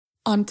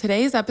On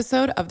today's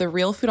episode of the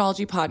Real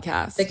Foodology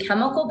podcast, the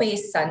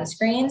chemical-based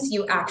sunscreens,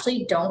 you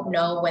actually don't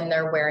know when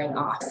they're wearing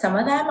off. Some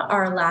of them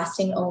are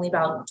lasting only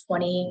about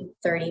 20,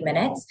 30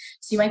 minutes.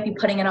 So you might be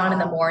putting it on in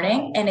the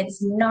morning and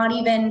it's not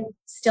even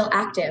still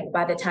active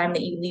by the time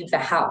that you leave the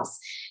house.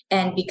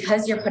 And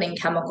because you're putting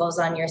chemicals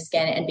on your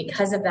skin and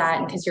because of that,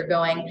 and because you're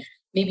going,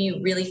 maybe you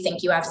really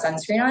think you have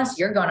sunscreen on, so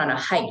you're going on a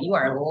hike, you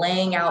are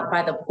laying out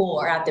by the pool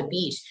or at the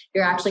beach,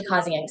 you're actually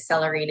causing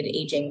accelerated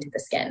aging to the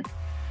skin.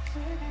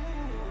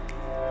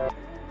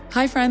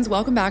 Hi friends,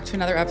 welcome back to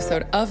another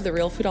episode of the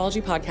Real Foodology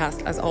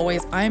podcast. As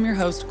always, I am your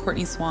host,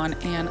 Courtney Swan,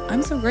 and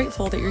I'm so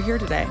grateful that you're here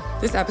today.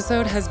 This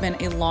episode has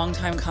been a long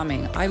time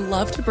coming. I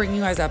love to bring you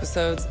guys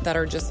episodes that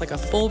are just like a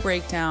full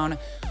breakdown,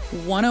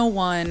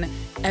 101,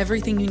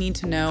 everything you need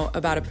to know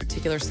about a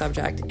particular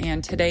subject.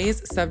 And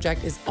today's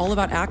subject is all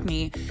about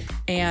acne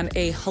and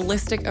a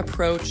holistic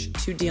approach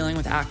to dealing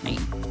with acne.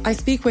 I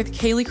speak with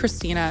Kayleigh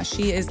Christina.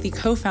 She is the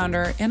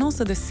co-founder and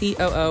also the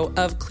COO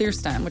of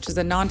Clearstem, which is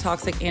a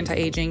non-toxic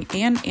anti-aging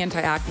and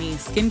anti-acne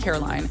skincare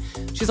line.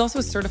 She's also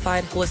a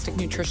certified holistic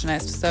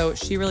nutritionist, so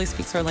she really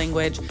speaks our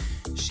language.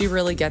 She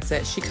really gets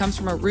it. She comes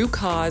from a root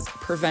cause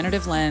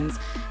preventative lens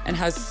and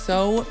has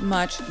so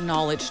much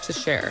knowledge to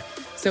share.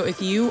 So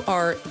if you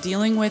are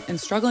dealing with and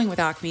struggling with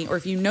acne, or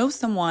if you know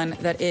someone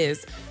that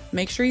is,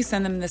 make sure you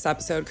send them this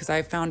episode because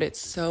I found it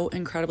so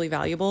incredibly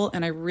valuable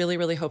and I really,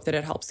 really hope that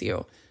it helps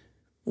you.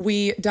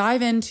 We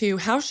dive into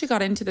how she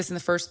got into this in the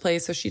first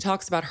place. So she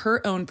talks about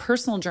her own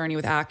personal journey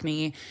with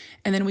acne.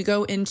 And then we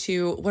go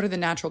into what are the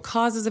natural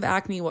causes of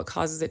acne, what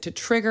causes it to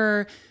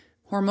trigger,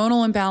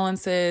 hormonal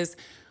imbalances.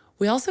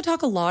 We also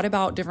talk a lot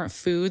about different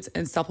foods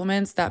and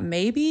supplements that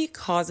may be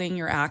causing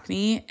your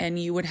acne and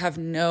you would have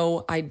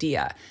no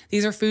idea.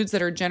 These are foods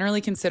that are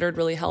generally considered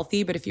really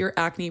healthy, but if you're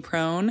acne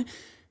prone,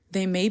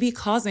 they may be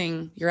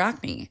causing your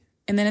acne.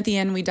 And then at the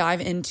end, we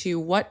dive into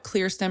what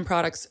Clearstem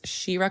products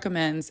she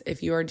recommends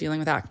if you are dealing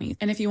with acne.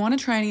 And if you want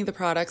to try any of the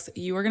products,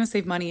 you are going to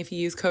save money if you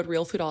use code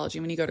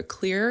REALFoodology when you go to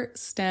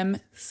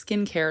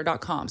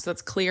clearstemskincare.com. So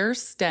that's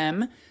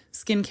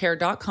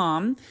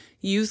clearstemskincare.com.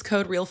 Use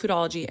code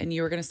REALFoodology and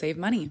you are going to save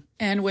money.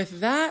 And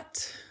with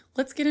that,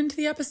 let's get into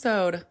the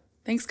episode.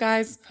 Thanks,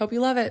 guys. Hope you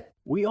love it.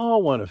 We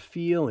all want to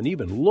feel and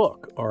even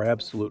look our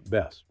absolute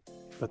best.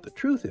 But the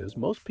truth is,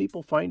 most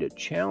people find it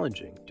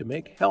challenging to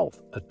make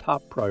health a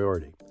top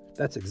priority.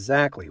 That's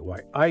exactly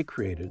why I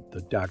created the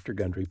Dr.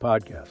 Gundry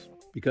podcast.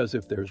 Because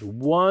if there's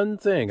one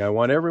thing I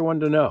want everyone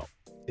to know,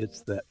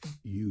 it's that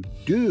you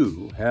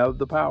do have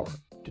the power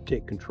to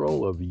take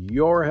control of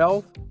your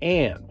health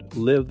and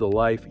live the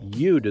life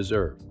you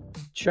deserve.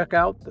 Check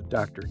out the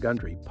Dr.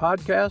 Gundry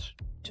podcast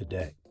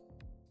today.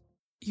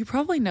 You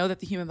probably know that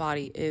the human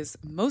body is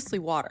mostly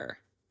water.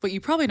 What you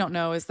probably don't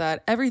know is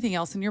that everything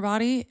else in your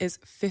body is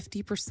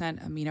 50%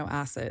 amino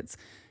acids.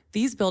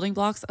 These building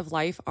blocks of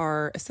life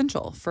are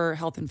essential for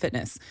health and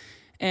fitness.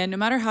 And no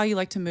matter how you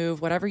like to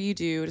move, whatever you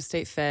do to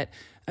stay fit,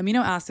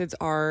 amino acids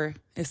are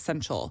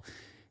essential.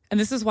 And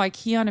this is why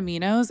Kion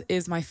Aminos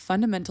is my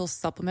fundamental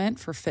supplement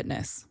for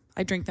fitness.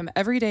 I drink them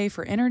every day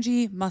for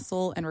energy,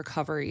 muscle, and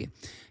recovery.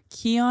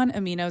 Kion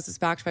Aminos is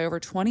backed by over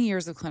 20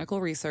 years of clinical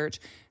research,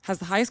 has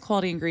the highest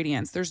quality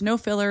ingredients. There's no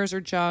fillers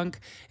or junk.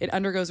 It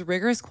undergoes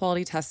rigorous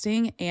quality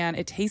testing, and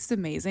it tastes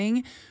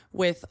amazing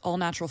with all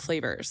natural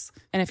flavors.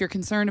 And if you're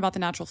concerned about the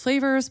natural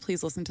flavors,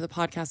 please listen to the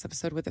podcast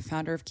episode with the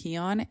founder of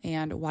Kion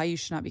and why you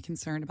should not be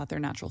concerned about their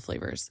natural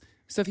flavors.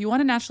 So if you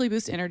want to naturally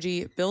boost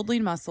energy, build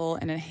lean muscle,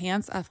 and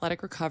enhance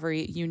athletic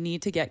recovery, you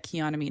need to get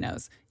Kion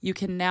Aminos. You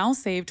can now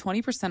save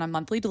 20% on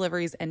monthly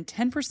deliveries and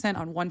 10%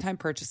 on one-time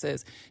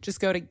purchases. Just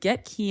go to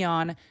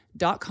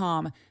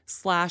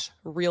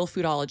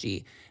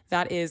getkion.com/realfoodology.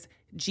 That is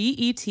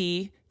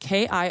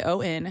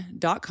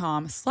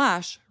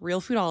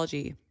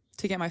getkion.com/realfoodology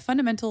to get my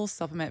fundamental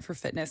supplement for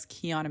fitness,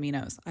 Kion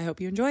Aminos. I hope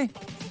you enjoy.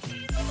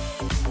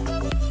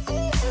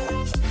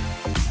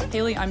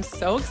 Kayleigh, I'm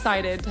so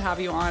excited to have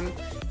you on.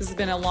 This has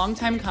been a long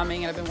time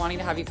coming, and I've been wanting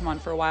to have you come on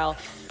for a while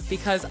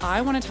because I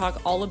want to talk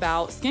all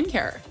about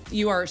skincare.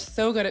 You are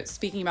so good at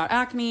speaking about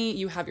acne.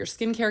 You have your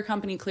skincare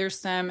company,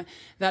 Clearstem,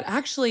 that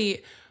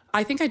actually,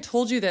 I think I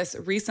told you this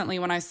recently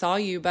when I saw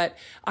you, but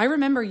I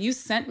remember you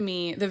sent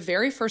me the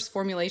very first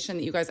formulation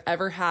that you guys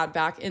ever had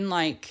back in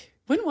when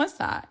was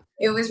that?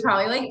 It was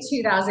probably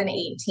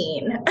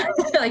 2018,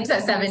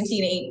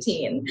 17,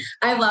 18.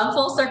 I love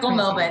full circle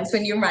moments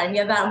when you remind me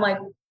of that. I'm like,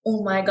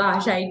 oh my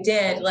gosh, I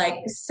did.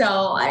 So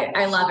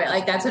I love it.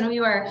 That's when we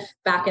were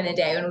back in the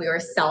day when we were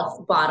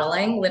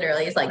self-bottling,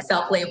 literally it's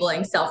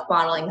self-labeling,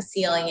 self-bottling,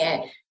 sealing it,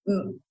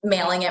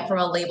 mailing it from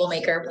a label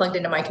maker plugged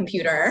into my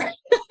computer.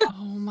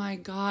 Oh my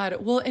God.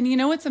 Well, and you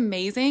know what's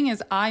amazing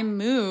is I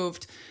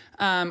moved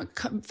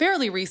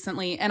fairly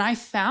recently and I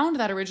found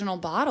that original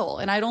bottle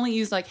and I'd only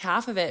used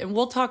half of it. And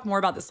we'll talk more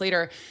about this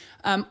later.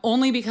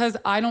 Only because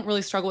I don't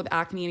really struggle with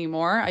acne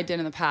anymore. I did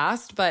in the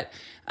past, but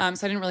so I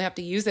didn't really have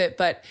to use it.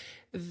 But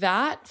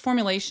that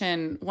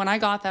formulation, when I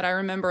got that, I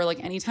remember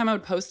anytime I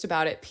would post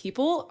about it,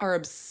 people are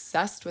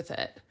obsessed with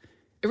it.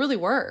 it really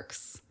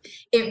works.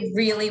 It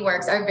really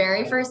works. Our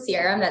very first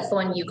serum, that's the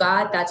one you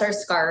got, that's our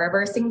scar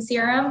reversing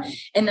serum.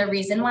 And the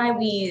reason why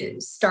we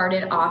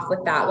started off with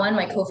that one,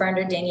 my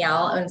co-founder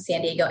Danielle owns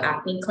San Diego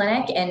Acne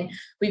Clinic, and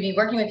we'd be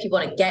working with people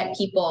to get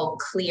people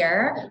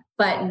clear,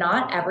 but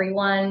not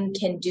everyone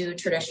can do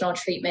traditional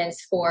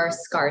treatments for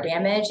scar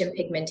damage and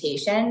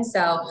pigmentation.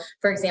 So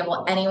for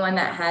example, anyone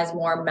that has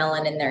more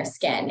melanin in their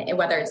skin,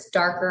 whether it's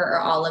darker or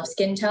olive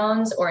skin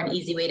tones, or an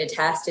easy way to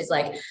test is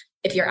like,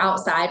 if you're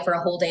outside for a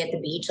whole day at the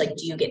beach, like,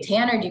 do you get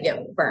tan or do you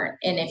get burnt?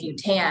 And if you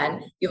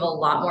tan, you have a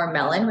lot more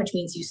melanin, which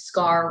means you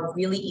scar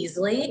really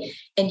easily.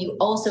 And you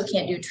also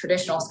can't do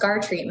traditional scar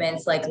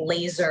treatments like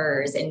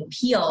lasers and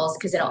peels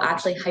because it'll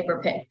actually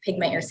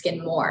hyperpigment your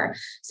skin more.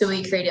 So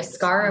we create a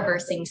scar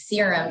reversing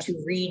serum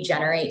to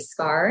regenerate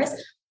scars,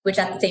 which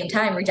at the same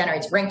time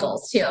regenerates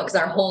wrinkles too, because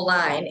our whole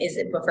line is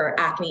for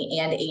acne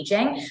and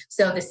aging.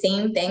 So the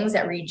same things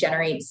that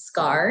regenerate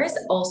scars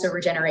also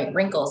regenerate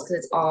wrinkles because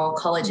it's all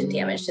collagen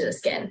damage to the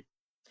skin.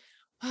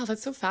 Wow,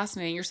 that's so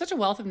fascinating. You're such a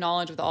wealth of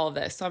knowledge with all of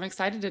this. So I'm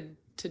excited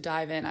to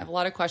dive in. I have a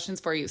lot of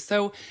questions for you.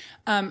 So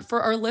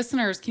for our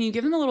listeners, can you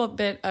give them a little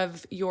bit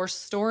of your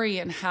story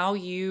and how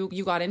you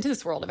got into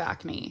this world of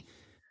acne?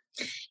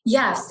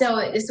 Yeah,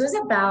 so this was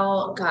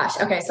about,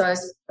 I'm going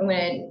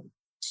to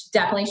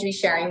definitely should be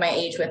sharing my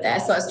age with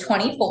this. So I was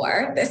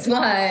 24. This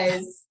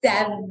was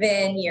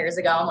 7 years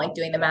ago. I'm like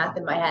doing the math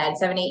in my head,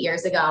 7, 8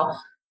 years ago.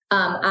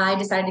 I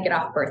decided to get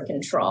off birth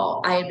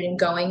control. I had been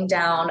going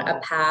down a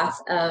path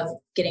of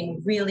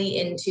getting really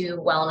into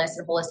wellness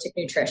and holistic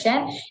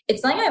nutrition.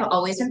 It's something I've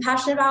always been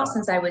passionate about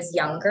since I was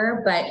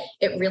younger, but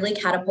it really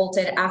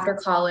catapulted after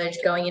college,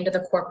 going into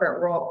the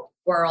corporate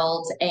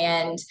world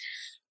and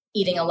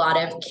eating a lot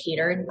of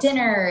catered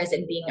dinners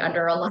and being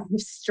under a lot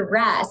of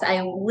stress.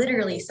 I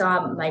literally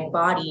saw my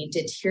body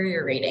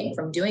deteriorating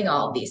from doing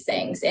all of these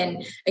things.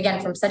 And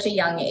again, from such a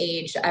young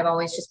age, I've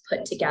always just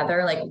put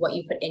together like what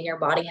you put in your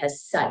body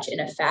has such an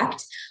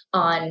effect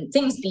on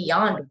things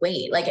beyond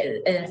weight, like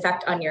an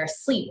effect on your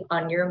sleep,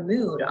 on your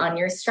mood, on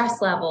your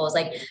stress levels,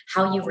 like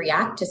how you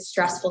react to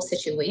stressful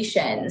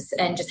situations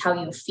and just how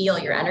you feel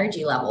your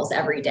energy levels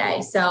every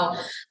day. So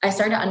I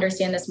started to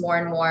understand this more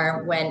and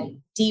more, went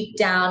deep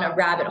down a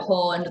rabbit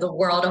hole into the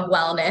world of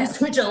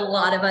wellness, which a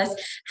lot of us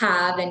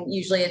have. And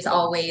usually it's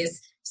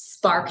always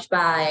sparked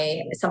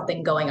by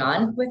something going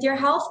on with your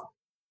health.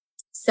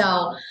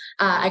 So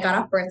I got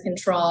off birth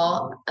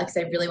control because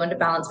I really wanted to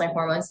balance my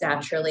hormones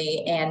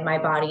naturally, and my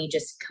body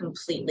just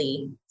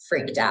completely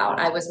freaked out.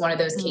 I was one of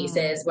those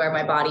cases where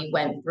my body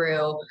went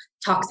through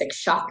toxic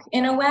shock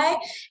in a way.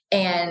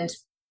 And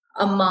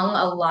among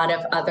a lot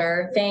of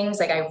other things,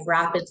 like I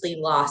rapidly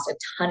lost a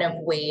ton of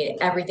weight.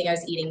 Everything I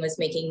was eating was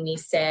making me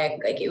sick.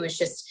 Like it was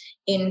just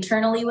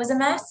internally was a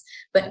mess,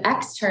 but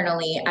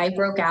externally I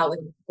broke out with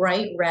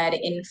bright red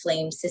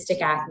inflamed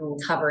cystic acne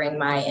covering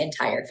my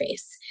entire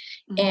face.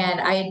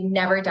 And I had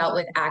never dealt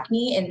with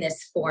acne in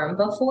this form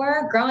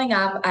before. Growing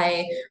up,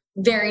 I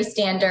very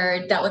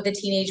standard, dealt with the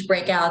teenage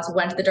breakouts,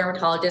 went to the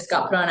dermatologist,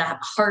 got put on a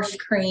harsh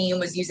cream,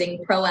 was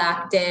using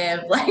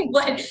Proactive, like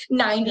what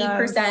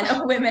 90%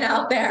 of women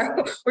out there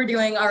were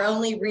doing. Our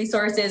only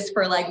resources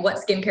for like what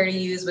skincare to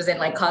use was in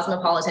like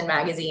Cosmopolitan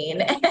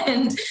magazine.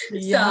 And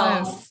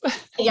so,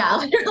 yeah,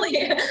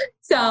 literally.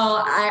 So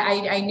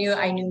I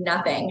knew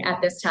nothing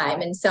at this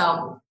time. And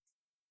so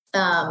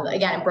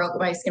again,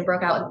 my skin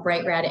broke out with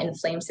bright red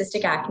inflamed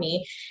cystic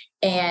acne.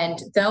 And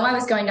though I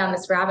was going down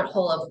this rabbit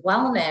hole of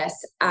wellness,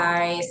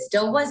 I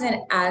still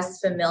wasn't as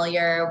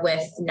familiar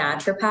with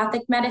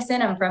naturopathic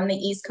medicine. I'm from the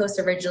East Coast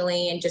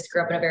originally and just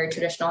grew up in a very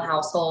traditional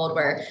household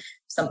where if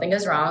something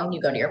goes wrong, you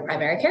go to your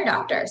primary care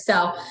doctor.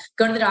 So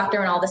go to the doctor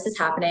when all this is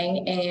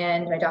happening.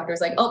 And my doctor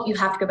was like, oh, you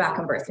have to go back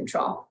on birth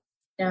control.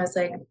 And I was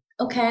like,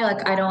 okay,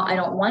 like I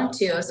don't want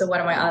to. So what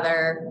are my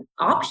other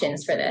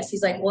options for this?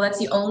 He's like, well, that's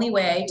the only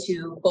way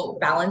to quote,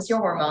 balance your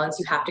hormones.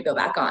 You have to go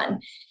back on.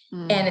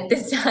 And at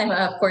this time,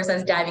 of course, I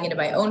was diving into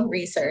my own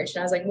research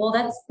and I was like, well,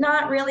 that's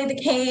not really the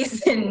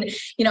case. And,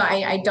 you know,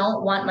 I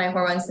don't want my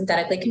hormones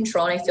synthetically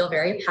controlled. I feel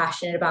very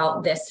passionate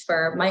about this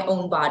for my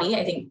own body.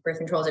 I think birth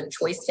control is a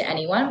choice to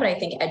anyone, but I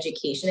think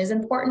education is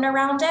important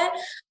around it.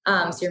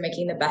 So you're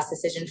making the best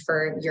decision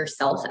for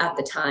yourself at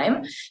the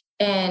time.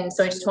 And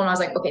so I just told him, I was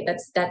like, okay,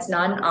 that's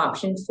not an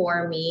option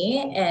for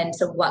me. And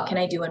so what can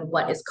I do and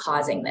what is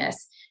causing this?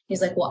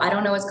 He's like, well, I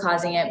don't know what's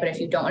causing it, but if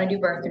you don't want to do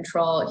birth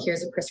control,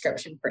 here's a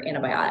prescription for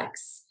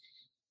antibiotics.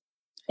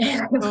 And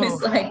I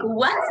was like,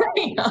 what?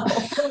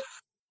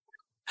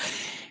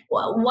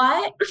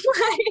 What?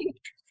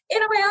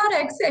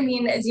 Antibiotics, I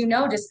mean, as you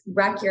know, just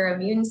wreck your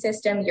immune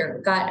system,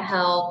 your gut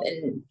health.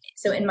 And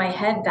so in my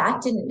head, that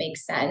didn't make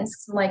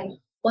sense. I'm like,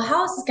 well,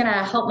 how is this going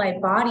to help my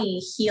body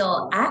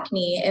heal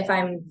acne if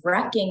I'm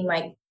wrecking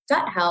my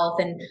gut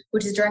health, and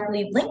which is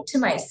directly linked to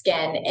my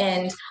skin?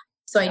 And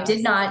so I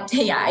did not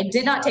take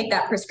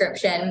that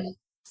prescription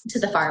to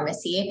the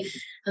pharmacy. I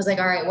was like,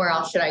 all right, where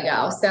else should I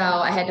go? So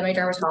I head to my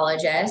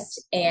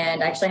dermatologist,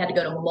 and I actually had to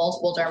go to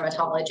multiple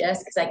dermatologists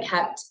because I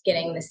kept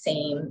getting the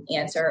same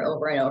answer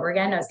over and over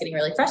again. I was getting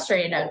really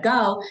frustrated. I'd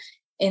go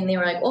And they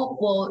were like, oh,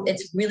 well,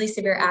 it's really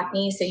severe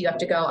acne, so you have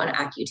to go on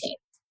Accutane.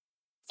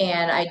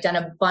 And I'd done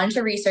a bunch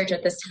of research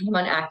at this time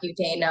on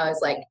Accutane. And I was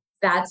like,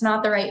 that's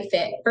not the right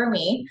fit for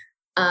me.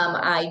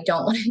 I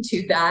don't want to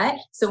do that.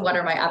 So what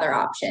are my other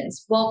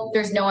options? Well,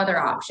 there's no other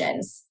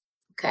options.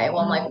 Okay. Well,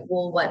 I'm like,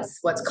 well,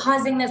 what's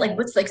causing this? Like,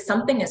 what's like,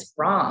 something is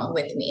wrong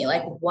with me.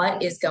 Like,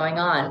 what is going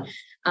on?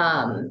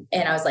 And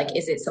I was like,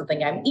 is it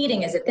something I'm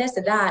eating? Is it this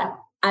or that?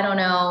 I don't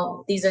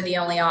know. These are the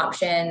only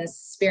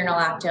options,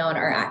 spironolactone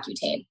or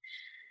Accutane.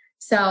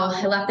 So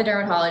I left the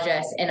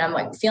dermatologist and I'm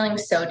like feeling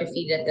so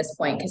defeated at this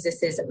point because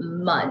this is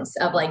months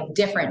of like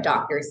different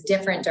doctors,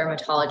 different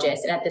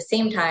dermatologists. And at the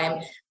same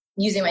time,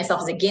 using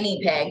myself as a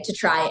guinea pig to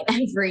try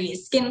every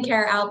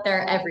skincare out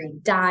there, every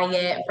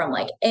diet from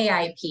like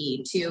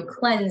AIP to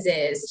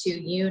cleanses to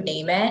you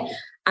name it.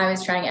 I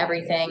was trying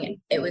everything.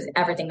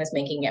 Everything was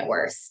making it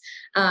worse.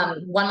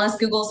 One less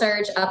Google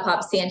search, up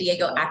pops San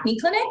Diego Acne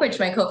Clinic, which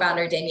my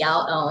co-founder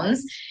Danielle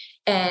owns.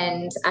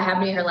 And I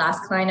happened to be her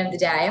last client of the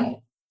day.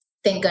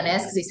 Thank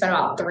goodness, because we spent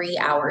about 3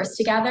 hours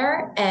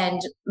together and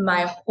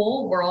my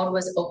whole world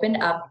was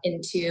opened up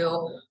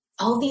into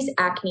all these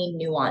acne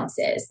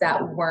nuances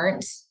that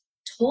weren't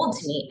told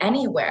to me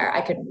anywhere.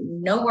 I could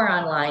nowhere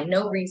online,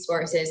 no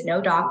resources,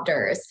 no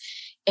doctors.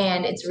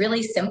 And it's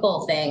really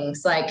simple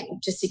things. Like,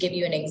 just to give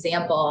you an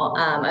example,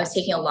 I was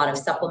taking a lot of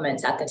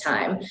supplements at the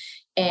time,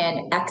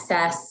 and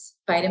excess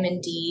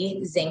vitamin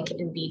D, zinc,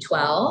 and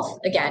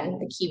B12. Again,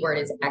 the key word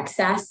is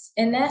excess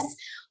in this.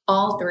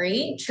 All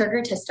three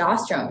trigger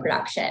testosterone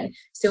production.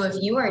 So if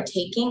you are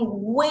taking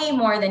way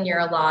more than your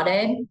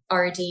allotted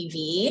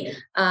RDV,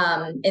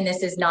 and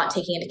this is not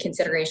taking into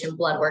consideration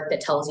blood work that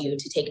tells you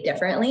to take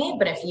differently,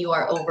 but if you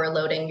are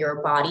overloading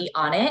your body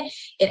on it,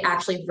 it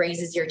actually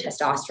raises your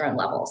testosterone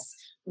levels,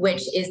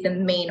 which is the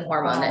main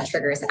hormone that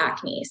triggers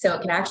acne. So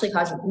it can actually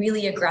cause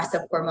really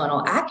aggressive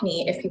hormonal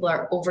acne if people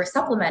are over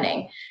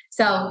supplementing.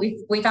 So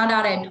we found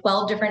out I had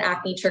 12 different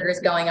acne triggers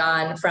going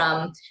on,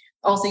 from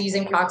also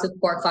using products with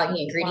pore clogging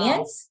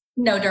ingredients.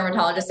 Wow. No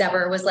dermatologist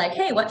ever was like,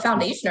 hey, what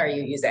foundation are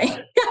you using?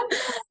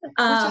 Which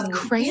is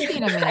crazy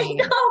to me. I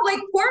know, like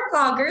pore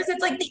cloggers,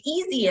 it's like the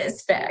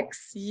easiest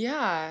fix.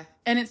 Yeah.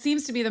 And it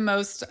seems to be the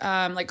most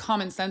like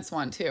common sense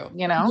one too,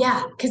 you know?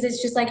 Yeah. Cause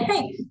it's just like,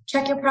 hey,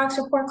 check your products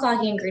for pore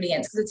clogging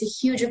ingredients, because it's a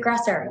huge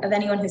aggressor of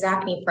anyone who's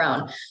acne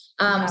prone.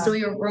 So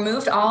we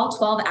removed all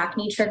 12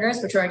 acne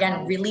triggers, which are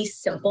again, really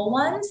simple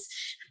ones.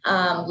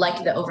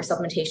 Like the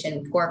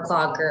oversupplementation, pore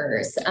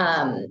cloggers,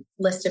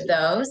 list of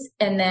those.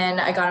 And then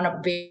I got on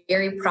a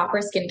very proper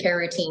skincare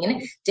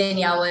routine.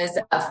 Danielle was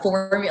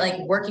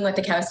working with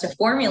the chemist to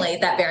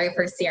formulate that very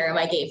first serum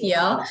I gave you.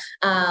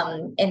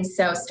 And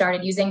so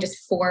started using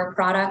just 4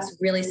 products,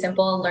 really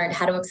simple, learned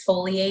how to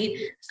exfoliate.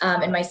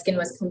 And my skin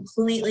was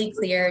completely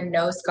clear,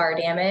 no scar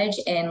damage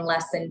in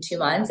less than 2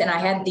 months. And I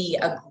had the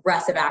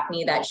aggressive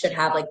acne that should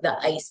have like the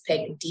ice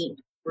pick, deep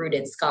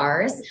rooted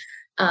scars.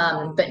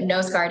 But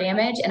no scar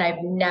damage. And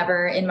I've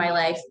never in my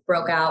life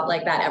broke out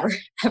like that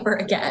ever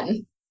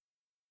again.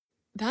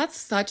 That's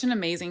such an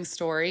amazing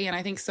story. And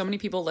I think so many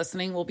people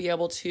listening will be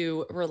able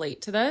to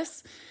relate to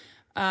this.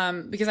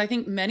 Because I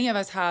think many of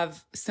us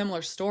have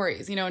similar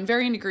stories, you know, in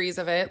varying degrees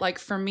of it. Like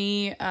for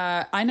me,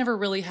 I never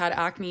really had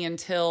acne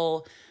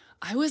until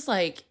I was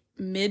like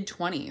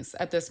mid-20s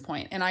at this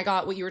point. And I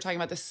got what you were talking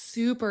about, the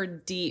super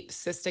deep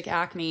cystic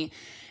acne.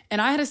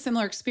 And I had a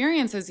similar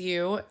experience as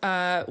you,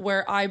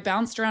 where I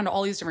bounced around to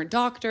all these different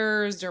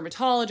doctors,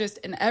 dermatologists,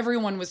 and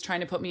everyone was trying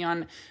to put me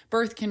on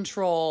birth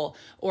control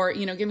or,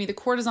 you know, give me the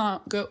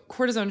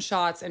cortisone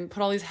shots and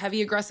put all these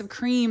heavy aggressive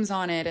creams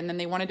on it. And then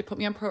they wanted to put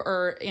me on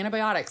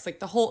antibiotics,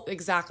 like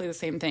exactly the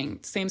same thing,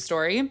 same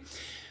story.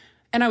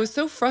 And I was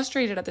so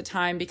frustrated at the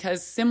time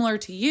because, similar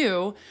to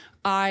you,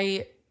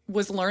 I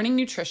was learning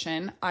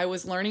nutrition. I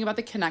was learning about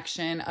the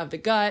connection of the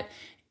gut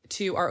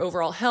to our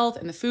overall health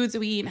and the foods that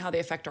we eat and how they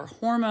affect our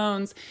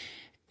hormones.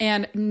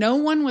 And no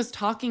one was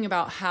talking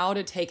about how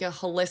to take a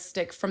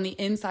holistic, from the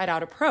inside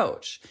out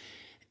approach.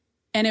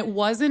 And it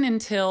wasn't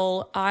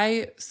until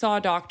I saw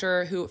a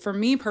doctor who, for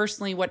me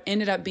personally, what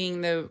ended up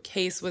being the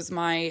case was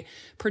my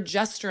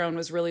progesterone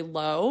was really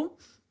low.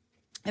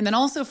 And then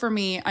also for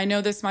me, I know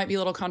this might be a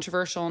little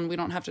controversial and we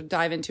don't have to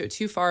dive into it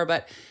too far,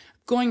 but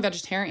going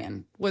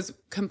vegetarian was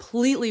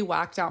completely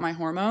whacked out my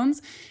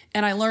hormones.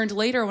 And I learned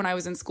later when I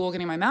was in school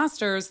getting my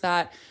master's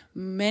that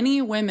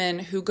many women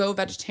who go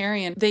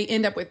vegetarian, they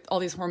end up with all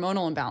these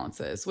hormonal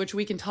imbalances, which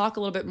we can talk a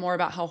little bit more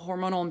about how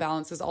hormonal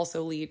imbalances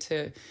also lead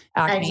to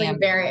acne. I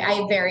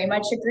very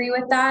much agree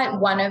with that.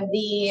 One of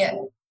the,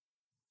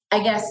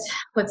 I guess,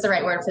 what's the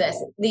right word for this?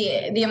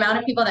 The amount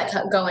of people that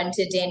go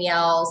into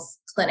Danielle's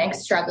clinic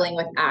struggling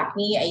with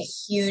acne, a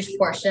huge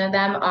portion of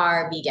them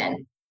are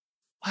vegan.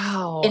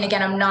 Wow. And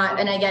again,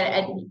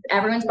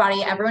 everyone's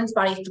body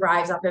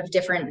thrives off of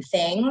different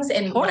things.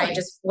 And totally.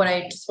 what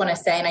I just want to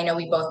say, and I know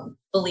we both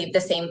believe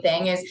the same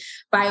thing, is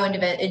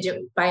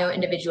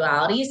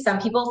bio-individuality. Some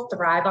people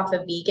thrive off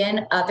of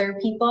vegan. Other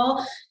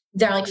people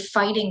they're like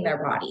fighting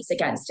their bodies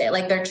against it.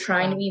 Like they're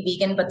trying to be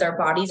vegan, but their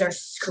bodies are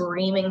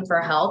screaming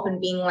for help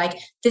and being like,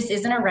 this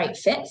isn't a right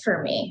fit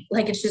for me.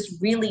 Like, it's just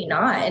really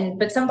not.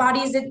 But some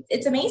bodies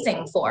it's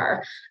amazing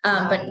for.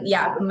 But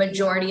yeah,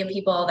 majority of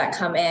people that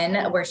come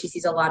in where she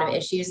sees a lot of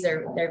issues,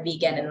 they're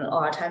vegan. And a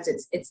lot of times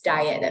it's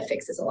diet that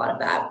fixes a lot of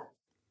that.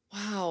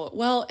 Wow.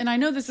 Well, and I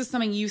know this is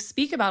something you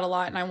speak about a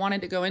lot, and I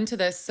wanted to go into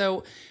this.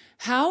 So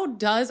how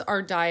does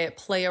our diet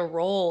play a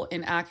role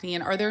in acne?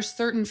 And are there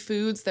certain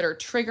foods that are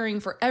triggering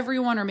for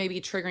everyone or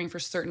maybe triggering for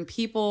certain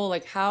people?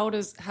 Like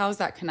how's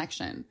that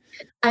connection?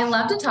 I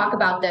love to talk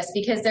about this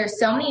because there's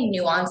so many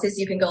nuances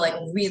you can go like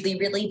really,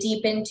 really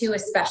deep into,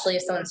 especially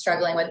if someone's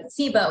struggling with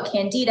SIBO,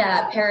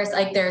 Candida, Paris,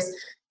 like there's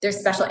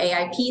special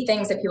AIP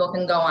things that people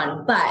can go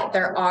on, but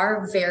there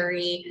are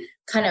very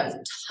kind of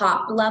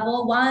top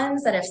level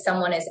ones that if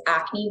someone is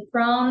acne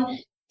prone,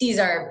 these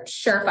are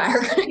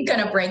surefire going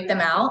to break them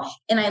out.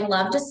 And I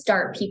love to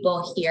start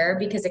people here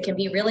because it can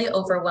be really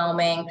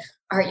overwhelming.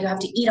 All right, you have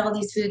to eat all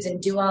these foods and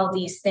do all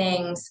these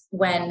things,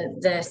 when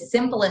the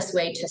simplest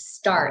way to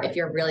start, if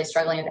you're really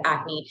struggling with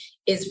acne,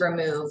 is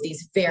remove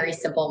these very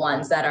simple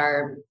ones that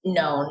are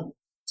known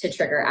to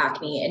trigger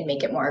acne and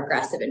make it more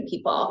aggressive in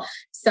people.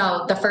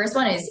 So the first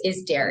one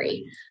is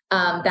dairy.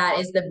 That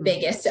is the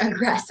biggest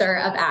aggressor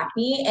of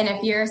acne. And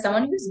if you're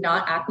someone who's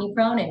not acne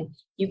prone and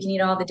you can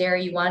eat all the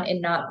dairy you want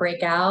and not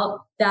break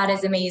out, that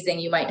is amazing.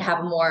 You might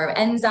have more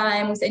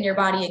enzymes in your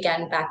body.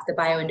 Again, back to the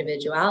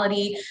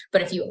bioindividuality.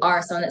 But if you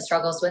are someone that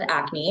struggles with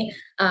acne,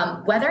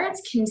 whether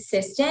it's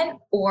consistent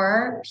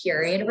or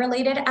period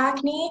related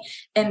acne,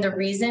 and the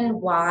reason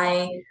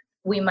why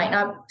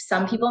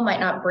some people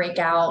might not break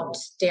out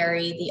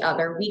dairy the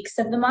other weeks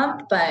of the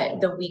month, but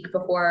the week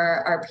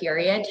before our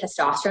period,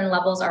 testosterone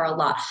levels are a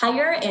lot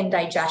higher and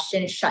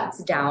digestion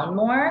shuts down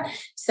more.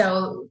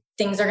 So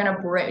things are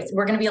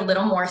we're going to be a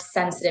little more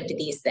sensitive to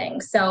these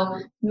things. So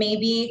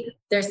maybe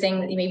they're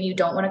saying that maybe you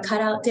don't want to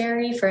cut out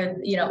dairy for,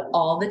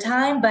 all the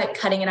time, but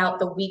cutting it out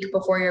the week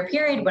before your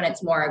period when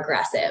it's more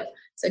aggressive.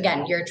 So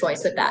again, your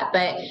choice with that.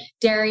 But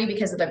dairy,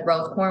 because of the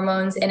growth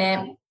hormones in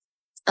it,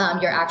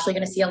 you're actually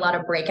going to see a lot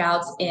of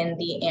breakouts in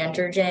the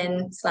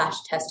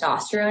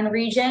androgen/testosterone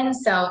region.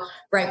 So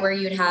right where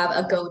you'd have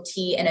a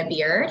goatee and a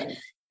beard,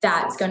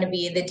 that's going to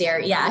be the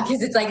dairy. Yeah.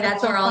 Cause it's like,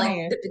 that's where all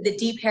like the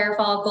deep hair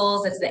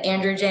follicles, it's the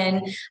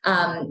androgen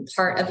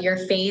part of your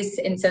face.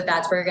 And so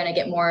that's where you're going to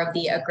get more of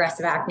the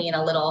aggressive acne and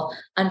a little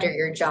under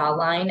your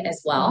jawline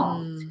as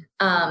well.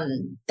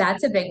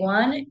 That's a big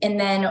one. And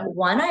then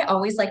one I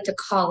always like to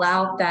call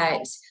out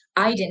that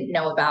I didn't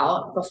know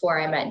about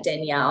before I met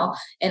Danielle,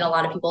 and a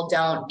lot of people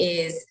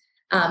is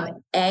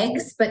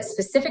eggs, but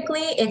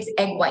specifically it's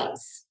egg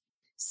whites.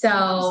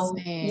 So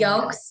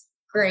yolks,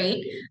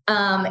 great.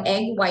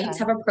 Egg whites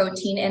have a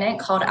protein in it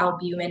called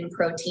albumin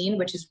protein,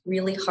 which is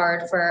really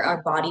hard for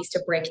our bodies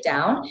to break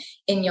down.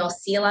 And you'll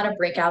see a lot of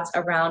breakouts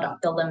around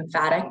the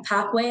lymphatic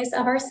pathways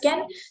of our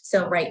skin.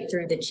 So right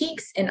through the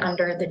cheeks and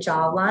under the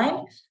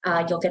jawline,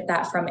 you'll get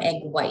that from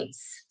egg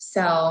whites.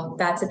 So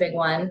that's a big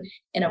one.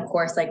 And of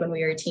course, like when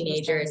we were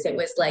teenagers, it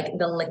was like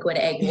the liquid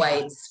egg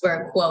whites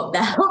were quote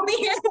the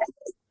healthiest.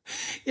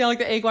 Yeah, like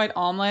the egg white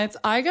omelets.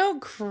 I go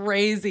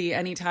crazy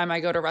anytime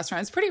I go to a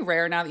restaurant. It's pretty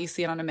rare now that you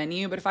see it on a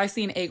menu, but if I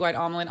see an egg white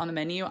omelet on the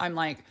menu, I'm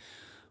like,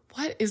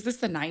 what is this,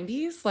 the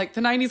 90s? Like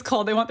the 90s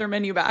called, they want their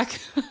menu back.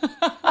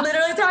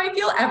 Literally, that's how I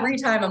feel every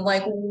time. I'm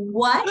like,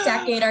 what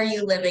decade are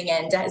you living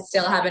in to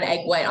still have an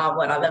egg white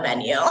omelet on the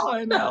menu?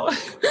 I know.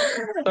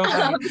 So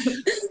funny.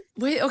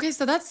 Wait, okay,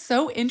 so that's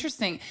so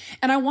interesting.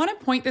 And I want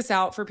to point this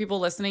out for people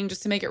listening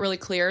just to make it really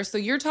clear. So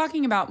you're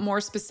talking about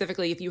more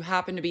specifically if you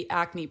happen to be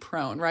acne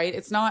prone, right?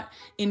 It's not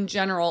in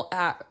general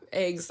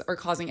eggs are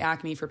causing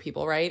acne for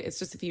people, right? It's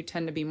just if you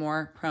tend to be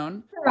more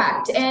prone.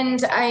 Correct.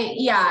 And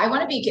I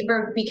want to be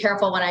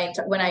careful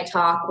when I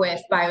talk with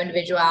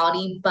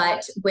bioindividuality,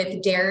 but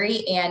with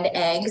dairy and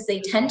eggs, they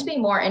tend to be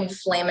more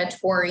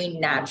inflammatory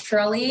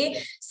naturally.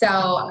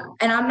 So,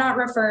 and I'm not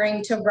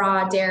referring to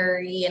raw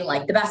dairy and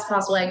like the best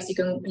possible eggs you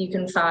can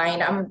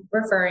find. I'm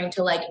referring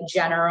to like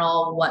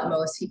general what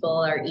most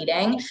people are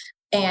eating,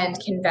 and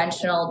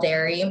conventional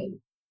dairy.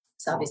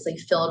 It's obviously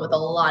filled with a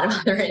lot of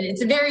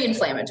it's very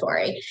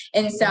inflammatory.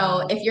 And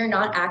so if you're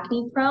not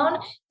acne prone,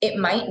 it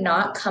might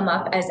not come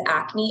up as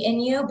acne in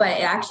you, but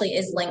it actually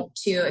is linked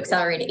to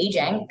accelerated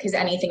aging, because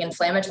anything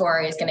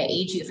inflammatory is going to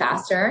age you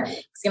faster.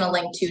 It's going to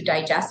link to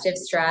digestive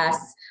stress,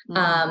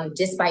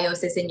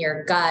 dysbiosis in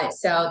your gut.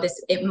 So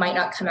it might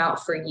not come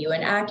out for you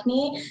in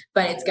acne,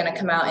 but it's going to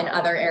come out in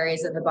other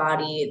areas of the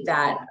body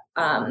that,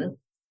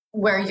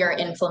 where your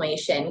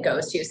inflammation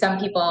goes to. Some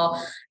people,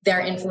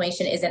 their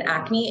inflammation isn't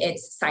acne,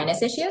 it's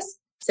sinus issues.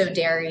 So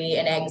dairy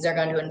and eggs are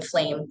going to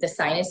inflame the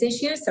sinus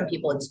issues. Some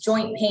people it's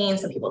joint pain,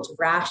 some people it's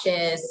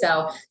rashes.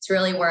 So it's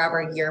really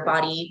wherever your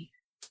body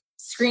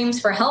screams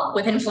for help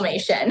with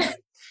inflammation.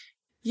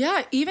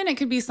 Yeah, even it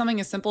could be something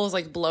as simple as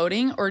like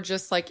bloating, or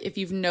just like if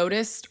you've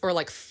noticed or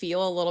like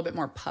feel a little bit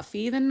more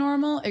puffy than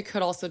normal, it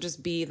could also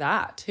just be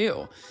that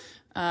too,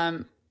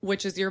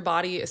 which is your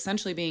body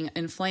essentially being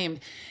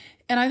inflamed.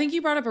 And I think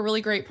you brought up a really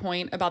great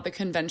point about the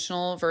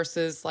conventional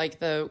versus like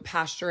the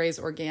pasture-raised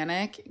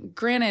organic.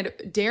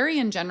 Granted, dairy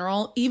in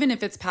general, even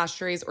if it's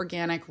pasture-raised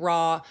organic,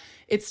 raw,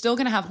 it's still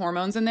going to have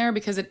hormones in there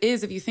because it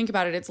is, if you think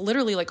about it, it's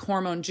literally like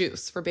hormone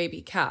juice for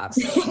baby calves.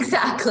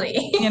 Exactly.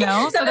 You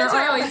know? So that's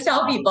what I always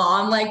tell people.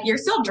 I'm like, you're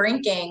still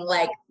drinking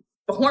like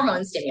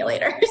hormone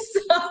stimulators.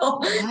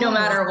 So no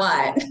matter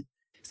what.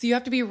 So you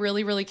have to be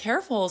really, really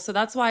careful. So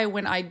that's why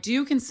when I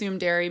do consume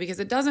dairy, because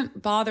it doesn't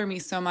bother me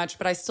so much,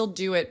 but I still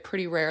do it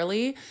pretty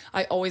rarely,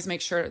 I always make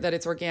sure that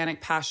it's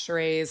organic, pasture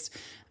raised,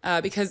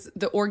 because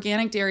the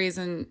organic dairy is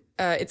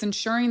it's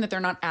ensuring that they're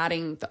not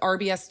adding the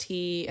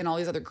RBST and all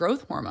these other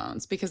growth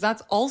hormones, because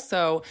that's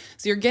also,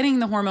 so you're getting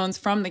the hormones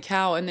from the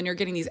cow and then you're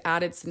getting these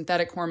added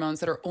synthetic hormones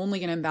that are only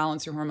going to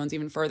imbalance your hormones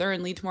even further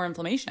and lead to more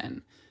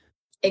inflammation.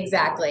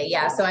 Exactly.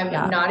 Yeah. So I'm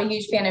not a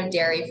huge fan of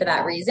dairy for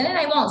that reason. And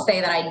I won't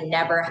say that I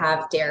never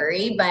have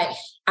dairy, but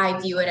I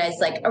view it as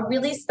like a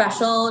really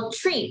special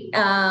treat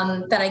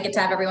that I get to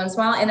have every once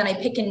in a while. And then I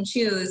pick and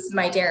choose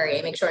my dairy.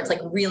 I make sure it's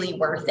like really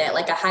worth it.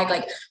 Like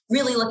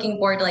really looking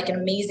forward to like an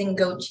amazing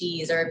goat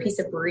cheese or a piece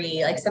of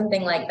brie, like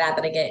something like that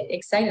I get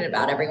excited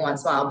about every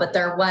once in a while. But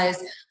there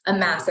was a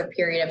massive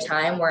period of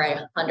time where I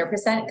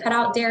 100% cut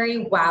out dairy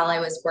while I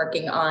was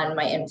working on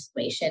my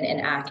inflammation and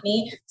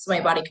acne. So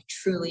my body could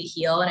truly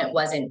heal and it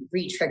wasn't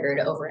re-triggered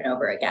over and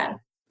over again.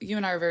 You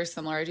and I are very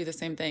similar. I do the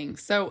same thing.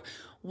 So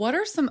what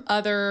are some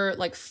other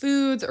like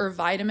foods or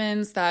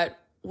vitamins that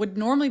would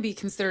normally be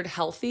considered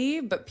healthy,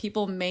 but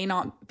people may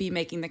not be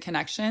making the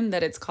connection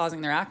that it's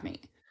causing their acne?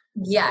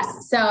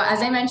 Yes. So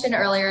as I mentioned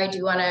earlier, I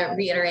do want to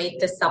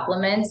reiterate the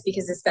supplements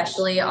because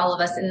especially all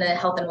of us in the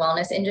health and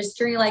wellness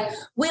industry, like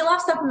we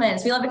love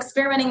supplements. We love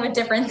experimenting with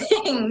different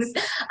things.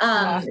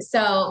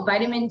 So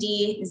vitamin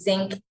D,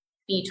 zinc,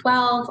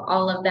 B12,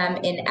 all of them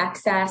in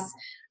excess.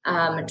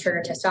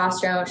 Trigger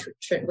testosterone,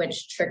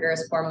 which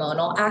triggers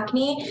hormonal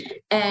acne.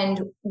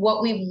 And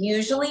what we've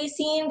usually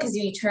seen, because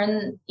you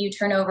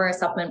turn over a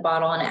supplement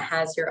bottle and it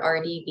has your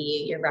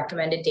RDV, your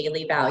recommended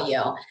daily value.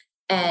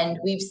 And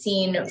we've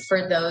seen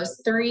for those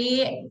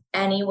three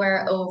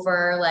anywhere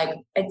over, like,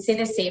 I'd say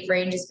the safe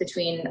range is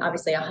between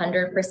obviously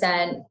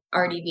 100%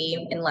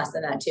 RDV and less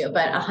than that too,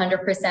 but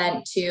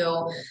 100%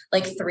 to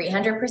like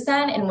 300%.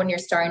 And when you're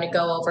starting to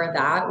go over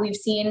that, we've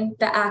seen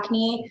the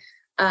acne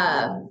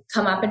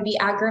come up and be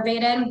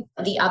aggravated.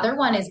 The other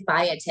one is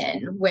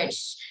biotin,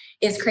 which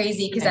is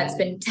crazy because that's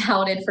been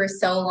touted for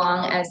so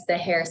long as the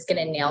hair, skin,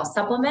 and nail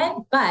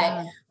supplement.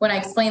 But when I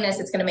explain this,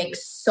 it's going to make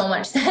so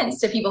much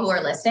sense to people who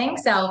are listening.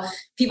 So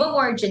people who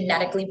are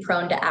genetically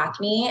prone to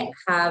acne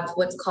have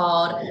what's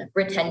called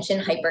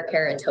retention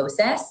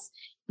hyperkeratosis,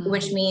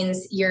 which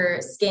means your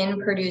skin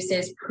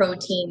produces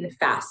protein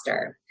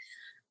faster.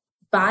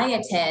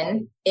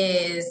 Biotin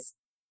is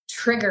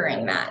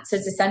triggering that. So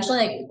it's essentially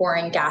like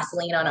pouring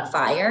gasoline on a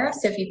fire.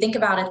 So if you think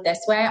about it this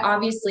way,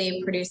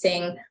 obviously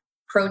producing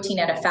protein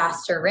at a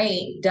faster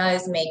rate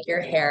does make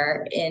your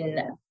hair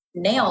and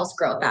nails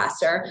grow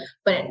faster,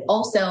 but it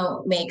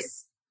also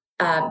makes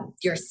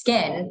your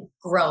skin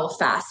grow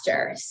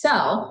faster.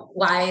 So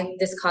why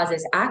this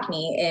causes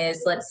acne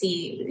is, let's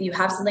see, you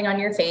have something on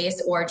your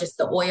face or just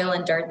the oil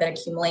and dirt that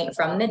accumulate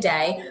from the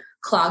day,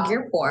 clog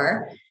your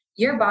pore.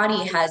 Your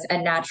body has a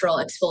natural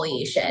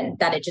exfoliation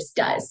that it just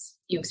does.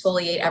 You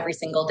exfoliate every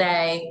single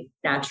day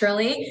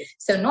naturally.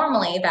 So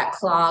normally that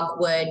clog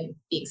would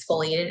be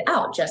exfoliated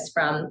out just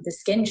from the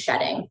skin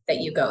shedding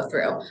that you go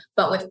through.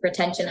 But with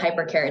retention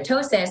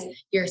hyperkeratosis,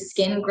 your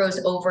skin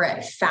grows over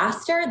it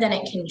faster than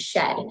it can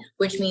shed,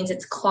 which means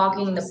it's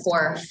clogging the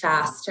pore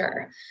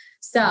faster.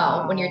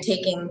 So when you're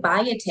taking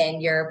biotin,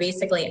 you're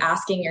basically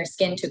asking your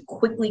skin to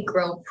quickly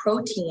grow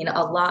protein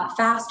a lot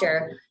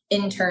faster,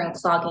 in turn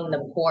clogging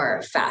the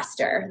pore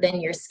faster than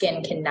your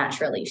skin can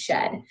naturally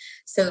shed.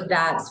 So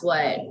that's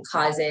what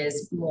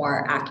causes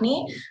more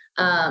acne.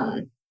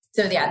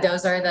 So yeah,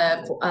 those are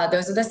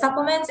the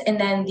supplements.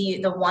 And then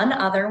the one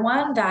other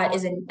one that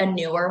is a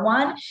newer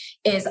one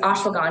is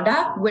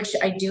ashwagandha, which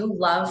I do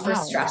love for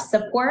stress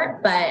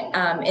support. But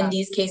in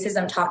these cases,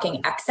 I'm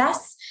talking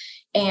excess.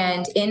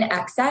 And in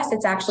excess,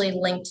 it's actually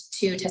linked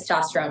to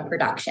testosterone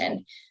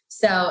production.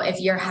 So if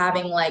you're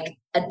having like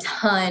a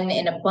ton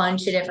in a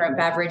bunch of different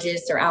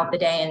beverages throughout the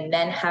day and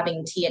then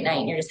having tea at night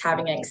and you're just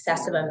having an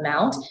excessive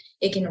amount,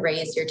 it can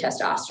raise your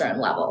testosterone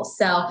levels.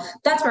 So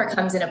that's where it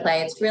comes into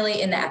play. It's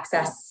really in the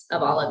excess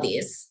of all of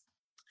these.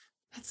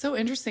 That's so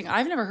interesting.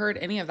 I've never heard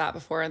any of that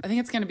before. I think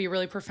it's going to be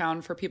really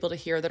profound for people to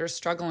hear that are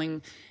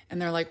struggling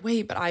and they're like,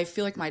 wait, but I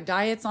feel like my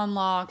diet's on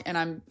lock and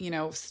I'm,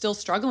 still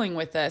struggling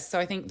with this. So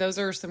I think those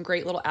are some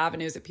great little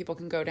avenues that people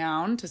can go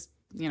down to,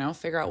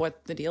 figure out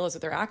what the deal is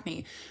with their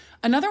acne.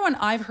 Another one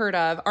I've heard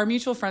of, our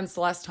mutual friend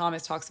Celeste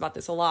Thomas talks about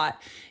this a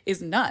lot,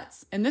 is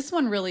nuts. And this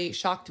one really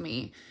shocked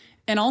me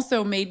and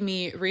also made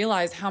me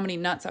realize how many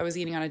nuts I was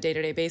eating on a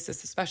day-to-day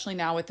basis, especially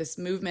now with this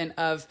movement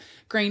of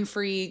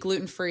grain-free,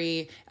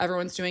 gluten-free.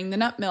 Everyone's doing the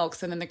nut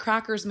milks and then the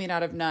crackers made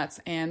out of nuts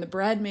and the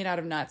bread made out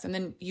of nuts. And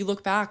then you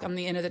look back on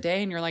the end of the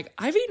day and you're like,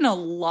 I've eaten a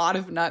lot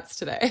of nuts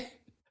today.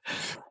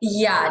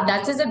 Yeah,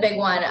 nuts is a big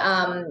one.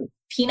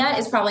 Peanut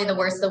is probably the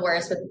worst of the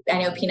worst. I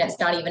know peanut's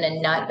not even a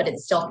nut, but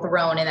it's still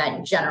thrown in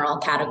that general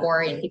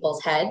category in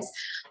people's heads.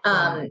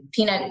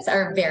 Peanuts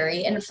are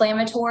very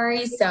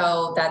inflammatory.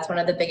 So that's one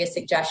of the biggest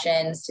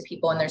suggestions to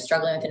people when they're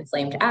struggling with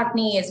inflamed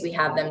acne is we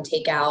have them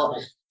take out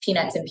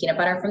peanuts and peanut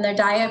butter from their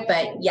diet.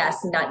 But yes,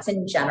 nuts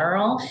in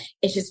general,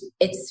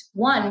 it's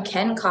one,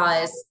 can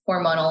cause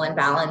hormonal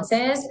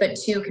imbalances, but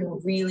two, can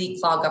really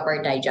clog up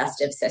our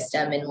digestive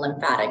system and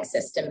lymphatic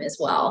system as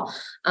well.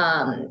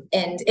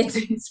 And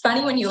it's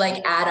funny when you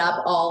like add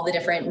up all the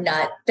different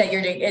nut that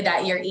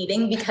you're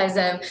eating because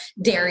of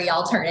dairy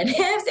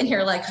alternatives. And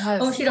you're like,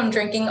 yes. Oh shoot, I'm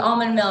drinking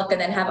almond milk and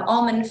then have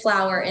almond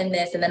flour in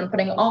this. And then I'm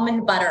putting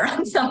almond butter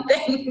on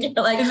something.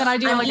 You're like, and then I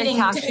do like a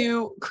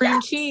cashew cream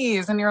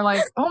cheese. And you're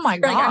like, oh my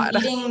God. I'm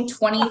eating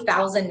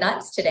 20,000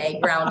 nuts today,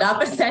 ground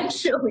up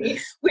essentially,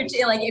 which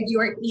like if you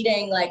were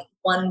eating like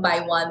one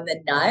by one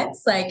the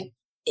nuts, like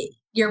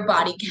your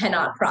body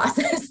cannot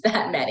process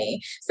that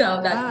many.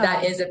 So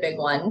that is a big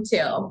one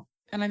too.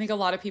 And I think a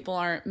lot of people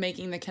aren't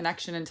making the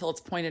connection until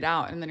it's pointed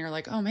out. And then you're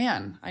like, oh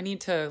man, I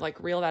need to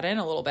like reel that in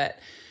a little bit.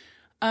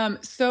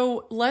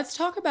 So let's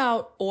talk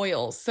about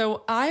oils.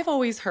 So I've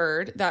always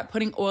heard that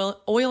putting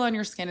oil on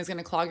your skin is going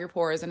to clog your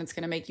pores and it's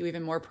going to make you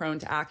even more prone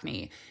to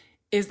acne.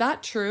 Is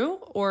that true?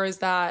 Or is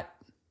that,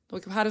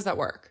 like, how does that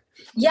work?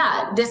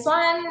 Yeah, this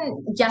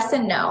one, yes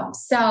and no.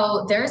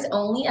 So there's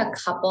only a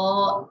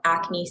couple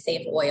acne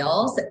safe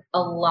oils.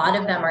 A lot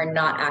of them are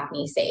not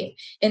acne safe.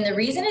 And the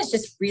reason is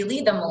just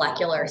really the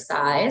molecular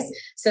size.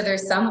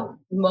 So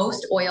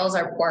most oils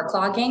are pore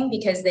clogging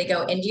because they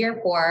go into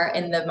your pore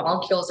and the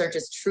molecules are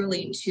just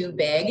truly too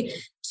big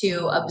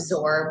to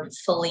absorb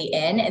fully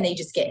in, and they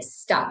just get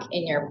stuck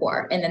in your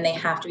pore, and then they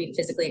have to be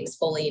physically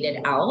exfoliated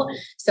out.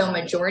 So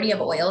majority of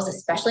oils,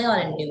 especially a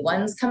lot of new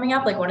ones coming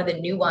up, like one of the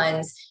new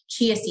ones,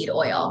 chia seed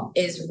oil,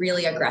 is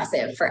really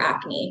aggressive for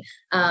acne.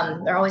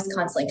 They're always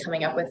constantly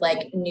coming up with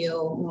like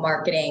new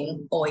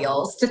marketing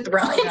oils to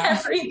throw in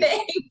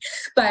everything.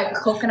 But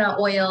coconut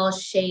oil,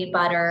 shea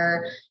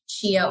butter,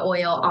 chia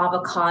oil,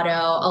 avocado,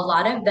 a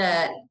lot of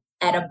the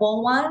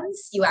edible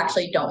ones you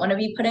actually don't want to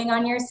be putting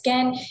on your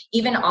skin.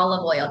 Even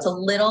olive oil, it's a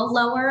little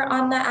lower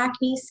on the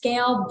acne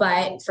scale,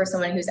 but for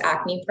someone who's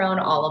acne prone,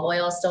 olive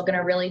oil is still going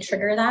to really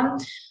trigger them.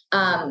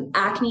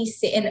 Acne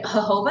and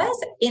jojoba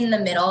is in the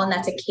middle, and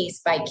that's a case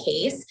by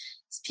case.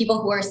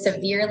 People who are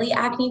severely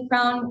acne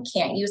prone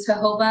can't use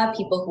jojoba.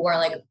 People who are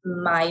like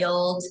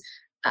mild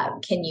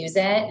can use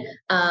it.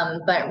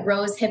 But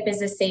rose hip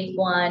is a safe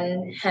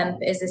one. Hemp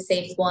is a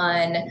safe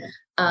one.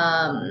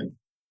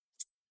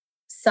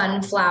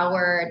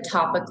 Sunflower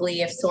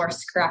topically, if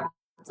sourced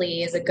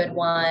correctly, is a good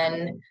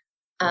one.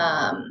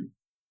 I'm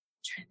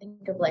trying to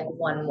think of like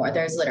one more.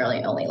 There's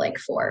literally only like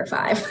 4 or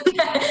 5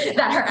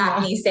 that are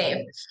acne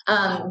safe.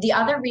 The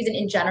other reason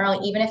in general,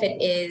 even if it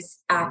is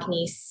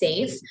acne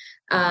safe,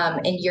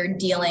 and you're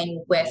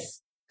dealing with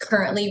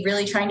currently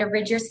really trying to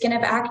rid your skin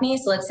of acne.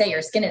 So let's say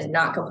your skin is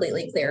not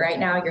completely clear right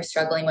now. You're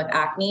struggling with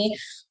acne.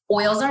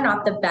 Oils are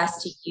not the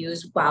best to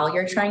use while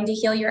you're trying to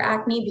heal your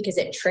acne because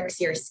it tricks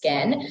your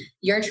skin.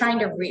 You're trying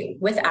to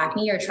with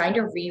acne, you're trying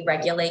to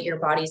re-regulate your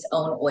body's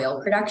own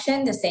oil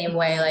production the same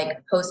way like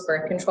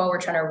post-birth control,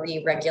 we're trying to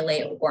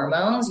re-regulate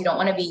hormones. You don't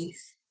want to be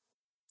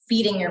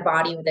feeding your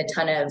body with a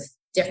ton of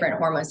different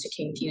hormones to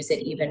confuse it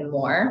even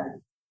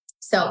more.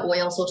 So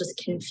oils will just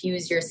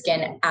confuse your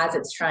skin as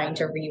it's trying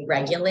to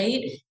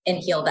re-regulate and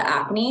heal the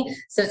acne.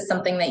 So it's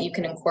something that you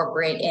can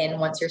incorporate in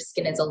once your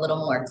skin is a little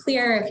more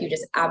clear. If you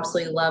just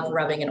absolutely love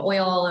rubbing an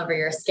oil all over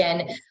your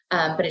skin,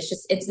 but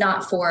it's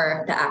not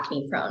for the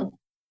acne prone.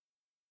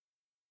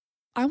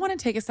 I want to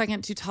take a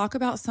second to talk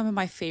about some of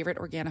my favorite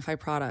Organifi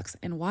products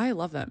and why I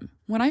love them.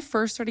 When I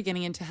first started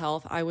getting into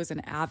health, I was an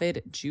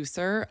avid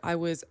juicer. I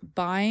was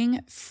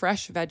buying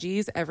fresh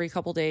veggies every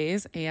couple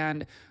days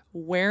and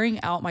wearing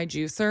out my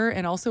juicer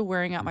and also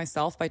wearing out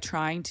myself by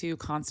trying to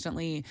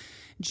constantly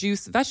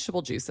juice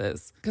vegetable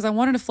juices because I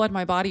wanted to flood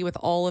my body with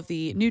all of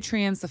the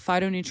nutrients, the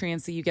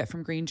phytonutrients that you get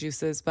from green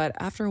juices. But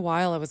after a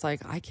while, I was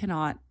like, I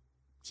cannot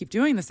keep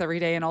doing this every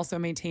day and also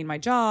maintain my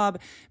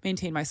job,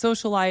 maintain my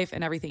social life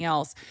and everything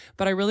else.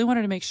 But I really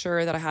wanted to make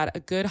sure that I had a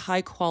good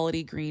high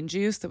quality green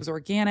juice that was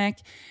organic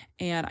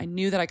and I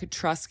knew that I could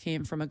trust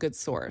came from a good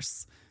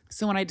source.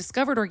 So when I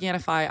discovered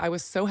Organifi, I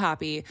was so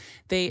happy.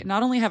 They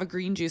not only have a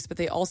green juice, but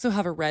they also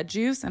have a red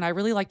juice. And I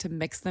really like to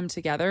mix them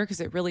together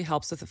because it really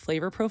helps with the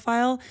flavor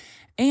profile.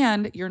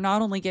 And you're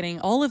not only getting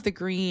all of the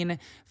green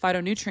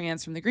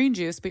phytonutrients from the green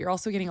juice, but you're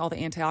also getting all the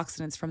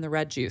antioxidants from the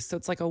red juice. So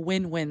it's like a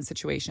win-win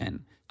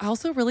situation. I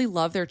also really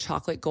love their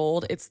chocolate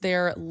gold. It's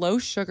their low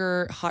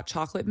sugar hot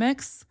chocolate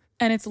mix.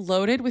 And it's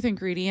loaded with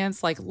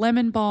ingredients like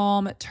lemon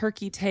balm,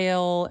 turkey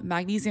tail,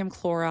 magnesium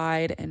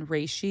chloride, and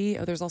reishi.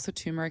 Oh, there's also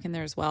turmeric in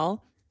there as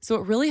well. So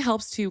it really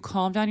helps to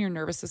calm down your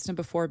nervous system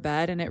before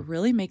bed, and it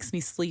really makes me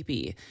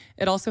sleepy.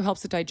 It also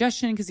helps with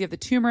digestion because you have the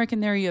turmeric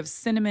in there, you have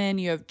cinnamon,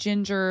 you have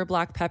ginger,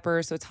 black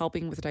pepper, so it's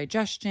helping with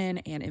digestion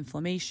and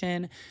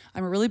inflammation.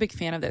 I'm a really big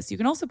fan of this. You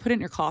can also put it in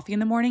your coffee in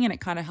the morning, and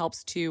it kind of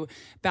helps to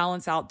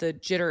balance out the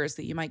jitters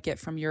that you might get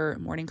from your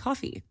morning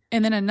coffee.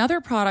 And then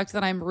another product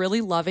that I'm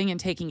really loving and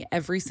taking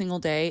every single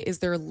day is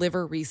their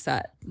liver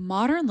reset.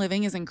 Modern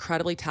living is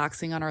incredibly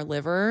taxing on our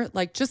liver.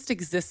 Like just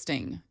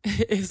existing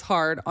is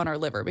hard on our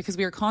liver because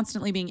we are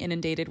constantly being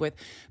inundated with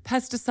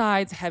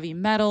pesticides, heavy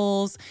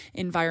metals,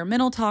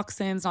 environmental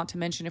toxins, not to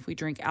mention if we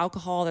drink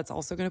alcohol, that's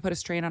also going to put a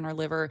strain on our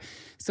liver.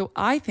 So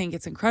I think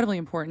it's incredibly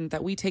important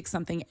that we take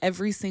something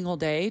every single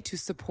day to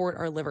support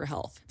our liver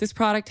health. This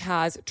product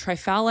has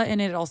triphala in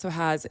it. It also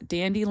has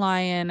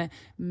dandelion,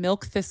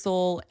 milk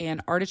thistle,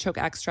 and artichoke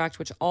extract,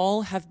 which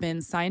all have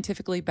been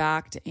scientifically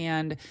backed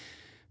and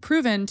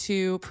proven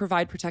to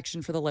provide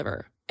protection for the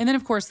liver. And then,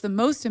 of course, the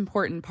most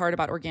important part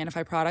about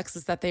Organifi products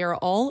is that they are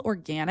all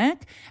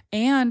organic,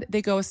 and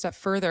they go a step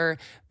further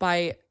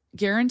by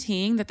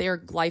guaranteeing that they are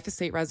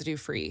glyphosate residue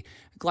free.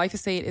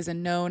 Glyphosate is a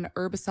known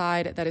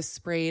herbicide that is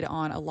sprayed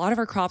on a lot of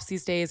our crops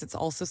these days. It's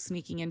also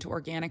sneaking into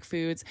organic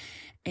foods,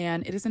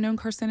 and it is a known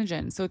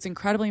carcinogen. So it's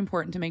incredibly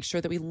important to make sure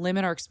that we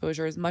limit our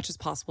exposure as much as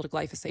possible to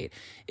glyphosate.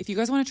 If you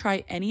guys want to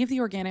try any of the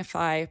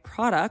Organifi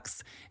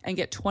products and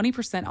get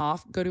 20%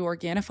 off, go to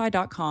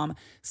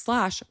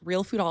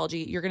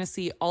Organifi.com/realfoodology. You're going to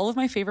see all of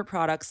my favorite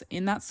products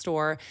in that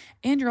store,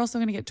 and you're also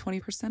going to get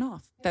 20%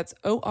 off. That's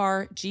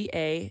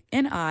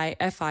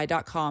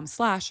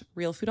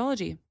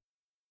Organifi.com/realfoodology.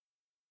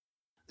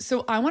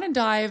 So I want to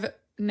dive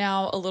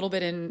now a little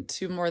bit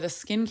into more the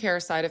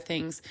skincare side of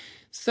things.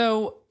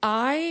 So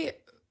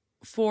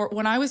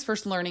when I was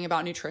first learning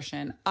about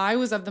nutrition, I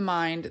was of the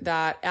mind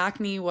that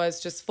acne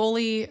was just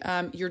fully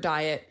your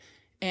diet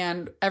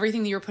and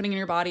everything that you're putting in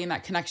your body and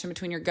that connection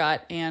between your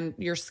gut and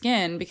your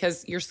skin,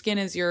 because your skin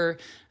is the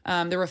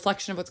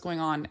reflection of what's going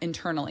on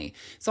internally.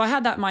 So I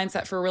had that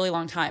mindset for a really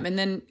long time. And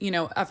then,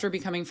 after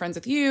becoming friends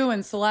with you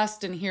and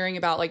Celeste and hearing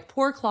about like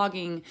pore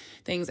clogging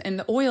things and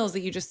the oils that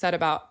you just said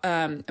about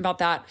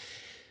that,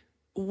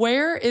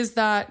 where is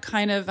that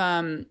kind of,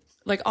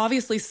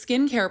 obviously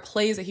skincare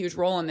plays a huge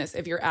role in this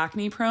if you're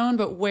acne prone,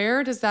 but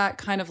where does that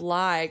kind of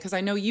lie? Because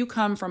I know you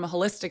come from a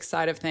holistic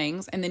side of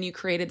things, and then you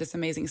created this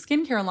amazing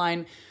skincare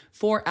line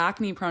for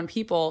acne prone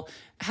people.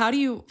 How do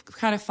you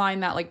kind of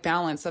find that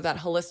balance of that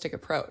holistic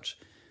approach?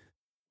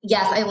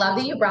 Yes, I love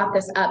that you brought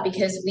this up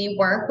because we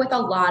work with a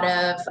lot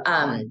of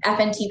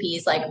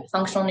FNTPs, like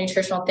functional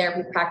nutritional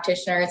therapy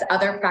practitioners,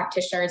 other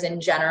practitioners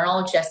in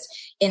general, just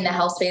in the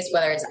health space,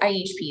 whether it's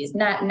IHPs,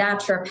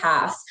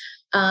 naturopaths,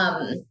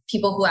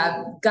 people who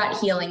have gut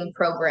healing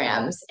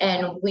programs.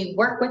 And we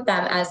work with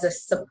them as a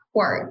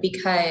support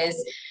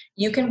because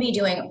you can be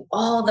doing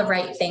all the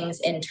right things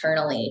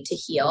internally to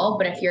heal,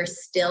 but if you're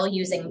still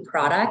using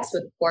products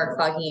with pore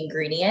clogging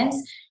ingredients,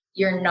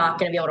 you're not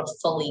going to be able to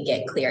fully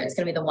get clear. It's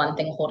going to be the one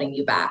thing holding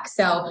you back.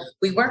 So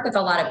we work with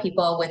a lot of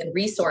people with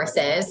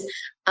resources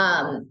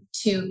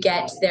to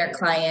get their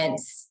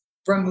clients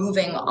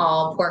removing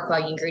all pore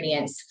clogging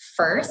ingredients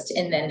first,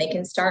 and then they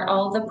can start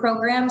all the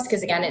programs.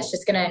 Because again, it's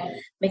just going to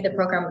make the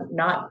program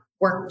not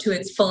work to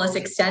its fullest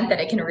extent that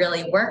it can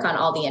really work on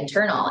all the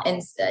internal.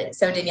 And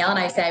so Danielle and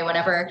I say,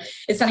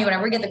 it's funny,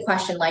 whenever we get the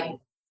question like,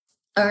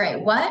 all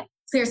right, what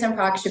Clearstem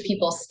products should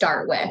people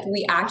start with?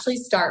 We actually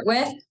start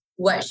with,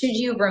 what should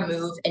you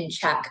remove and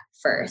check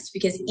first?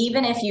 Because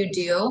even if you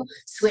do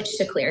switch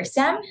to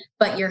Clearstem,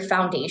 but your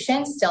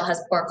foundation still has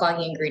pore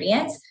clogging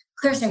ingredients,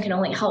 Clearstem can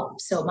only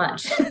help so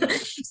much.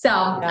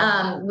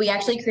 We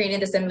actually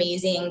created this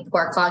amazing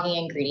pore clogging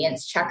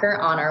ingredients checker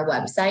on our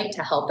website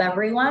to help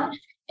everyone.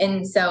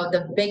 And so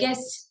the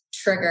biggest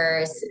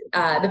triggers,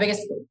 the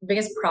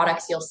biggest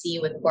products you'll see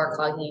with pore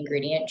clogging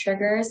ingredient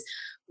triggers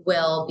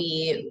will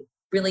be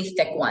really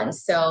thick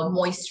ones. So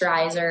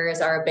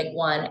moisturizers are a big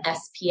one,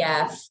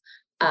 SPF,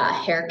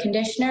 hair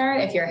conditioner.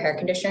 If your hair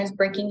conditioner is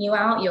breaking you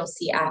out, you'll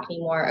see acne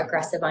more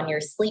aggressive on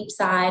your sleep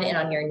side and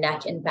on your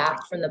neck and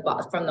back from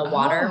the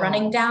water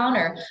running down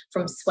or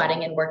from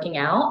sweating and working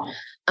out.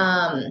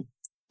 And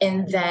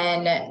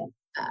then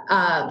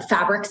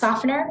fabric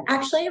softener,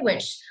 actually,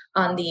 which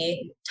on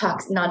the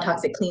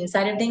non-toxic clean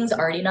side of things,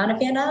 already not a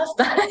fan of,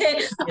 but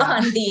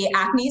on the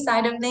acne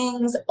side of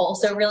things,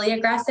 also really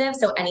aggressive.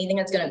 So anything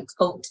that's going to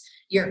coat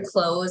your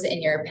clothes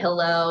and your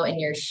pillow and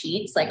your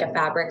sheets, like a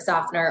fabric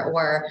softener,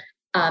 or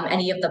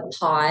any of the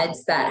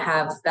pods that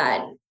have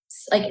that,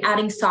 like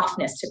adding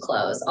softness to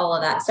clothes, all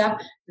of that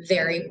stuff,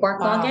 very pore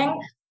clogging.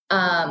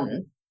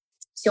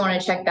 So you want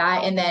to check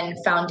that. And then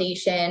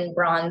foundation,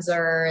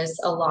 bronzers,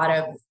 a lot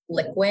of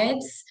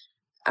liquids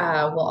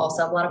will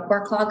also have a lot of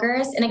pore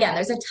cloggers. And again,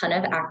 there's a ton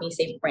of acne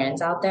safe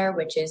brands out there,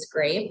 which is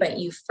great, but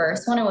you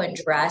first want to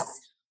address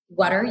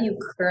what are you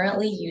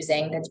currently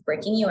using that's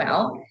breaking you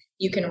out.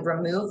 You can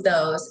remove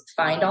those,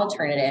 find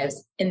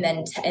alternatives, and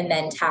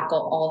then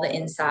tackle all the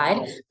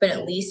inside. But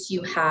at least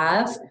you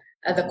have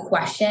the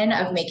question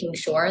of making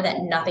sure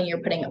that nothing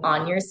you're putting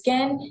on your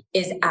skin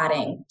is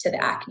adding to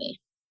the acne.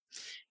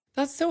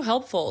 That's so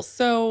helpful.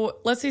 So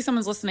let's say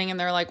someone's listening and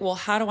they're like, well,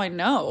 how do I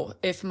know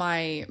if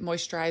my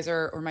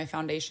moisturizer or my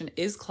foundation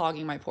is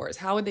clogging my pores?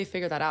 How would they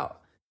figure that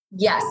out?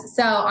 Yes.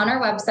 So on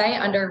our website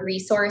under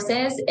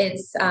resources,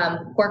 it's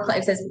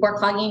it says pore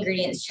clogging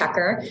ingredients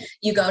checker.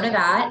 You go to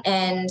that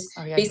and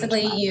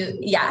basically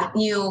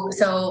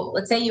so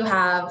let's say you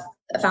have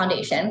a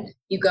foundation,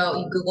 you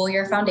Google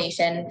your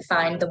foundation,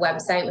 find the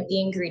website with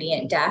the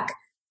ingredient deck,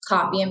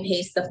 copy and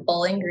paste the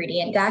full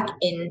ingredient deck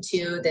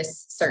into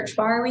this search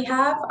bar we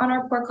have on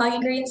our pore clogging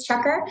ingredients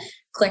checker,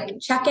 click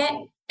check it.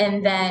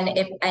 And then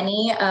if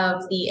any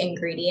of the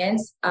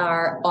ingredients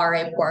are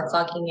a pore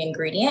clogging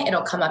ingredient,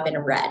 it'll come up in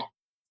red.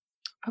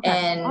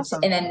 Okay, awesome.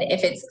 And then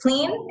if it's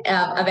clean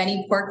of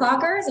any pore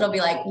cloggers, it'll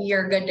be like,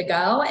 you're good to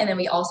go. And then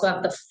we also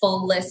have the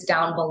full list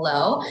down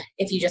below.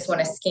 If you just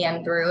want to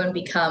scan through and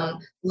become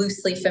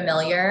loosely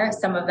familiar,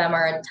 some of them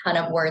are a ton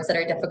of words that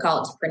are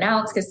difficult to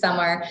pronounce because some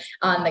are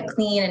on the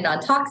clean and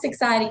non-toxic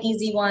side,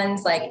 easy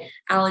ones like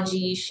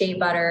algae, shea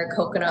butter,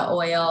 coconut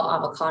oil,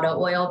 avocado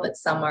oil, but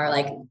some are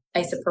like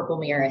isopropyl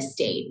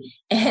myricate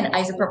and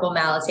isopropyl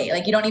malate.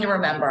 Like you don't need to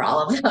remember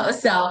all of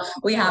those. So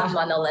we have them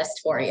on the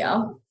list for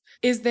you.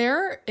 Is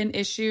there an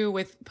issue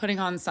with putting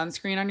on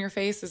sunscreen on your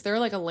face? Is there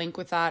like a link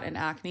with that in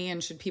acne?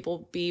 And should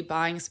people be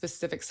buying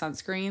specific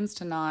sunscreens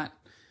to not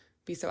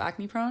be so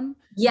acne prone?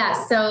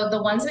 Yes. So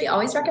the ones we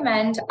always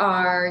recommend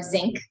are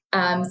zinc.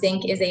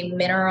 Zinc is a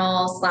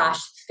mineral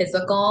 /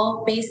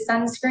 physical based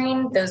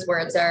sunscreen. Those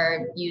words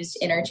are used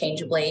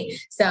interchangeably.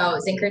 So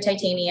zinc or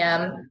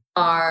titanium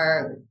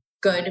are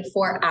good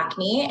for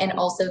acne, and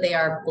also they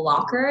are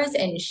blockers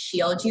and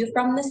shield you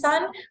from the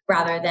sun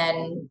rather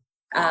than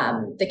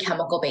the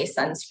chemical-based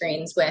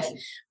sunscreens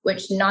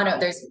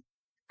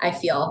I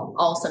feel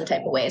all some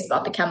type of ways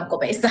about the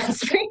chemical-based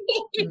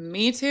sunscreen.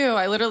 Me too.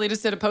 I literally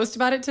just did a post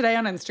about it today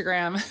on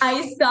Instagram.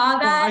 I saw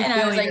that and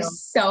I was like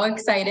so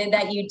excited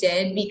that you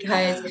did,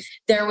 because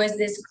there was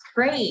this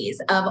craze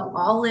of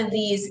all of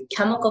these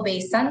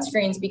chemical-based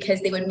sunscreens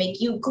because they would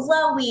make you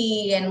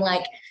glowy and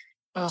like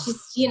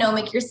just,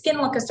 make your skin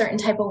look a certain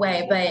type of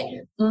way. But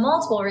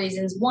multiple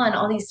reasons. One,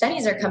 all these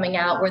studies are coming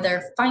out where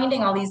they're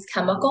finding all these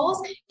chemicals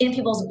in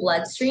people's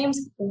bloodstreams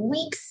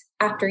weeks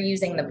after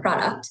using the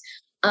product.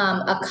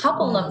 A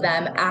couple of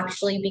them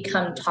actually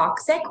become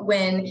toxic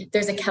when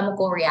there's a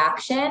chemical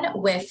reaction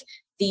with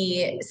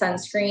the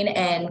sunscreen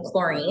and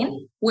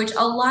chlorine, which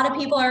a lot of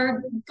people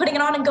are putting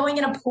it on and going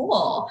in a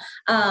pool.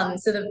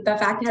 So the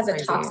fact it has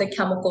a toxic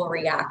chemical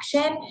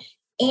reaction.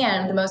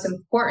 And the most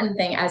important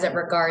thing as it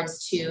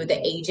regards to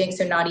the aging,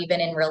 so not even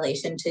in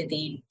relation to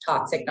the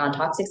toxic,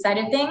 non-toxic side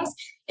of things,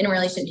 in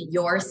relation to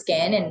your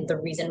skin and the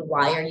reason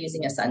why you're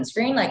using a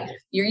sunscreen, like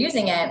you're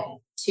using it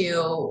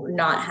to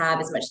not have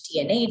as much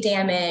DNA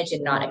damage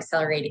and not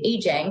accelerate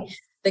aging.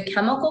 The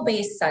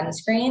chemical-based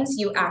sunscreens,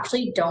 you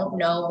actually don't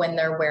know when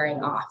they're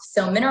wearing off.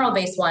 So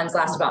mineral-based ones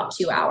last about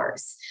 2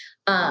 hours.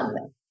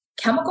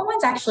 Chemical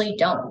ones actually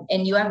don't,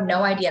 and you have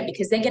no idea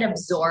because they get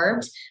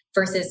absorbed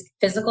versus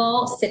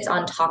physical sits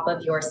on top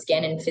of your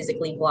skin and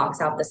physically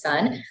blocks out the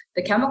sun.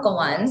 The chemical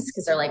ones,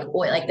 because they're like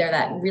oil, like they're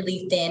that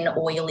really thin,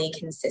 oily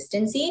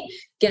consistency,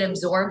 get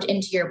absorbed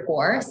into your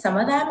pore. Some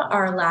of them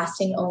are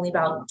lasting only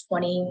about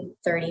 20,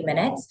 30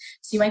 minutes.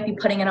 So you might be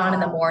putting it on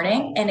in the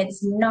morning and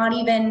it's not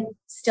even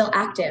still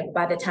active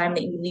by the time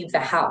that you leave the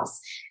house.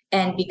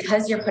 And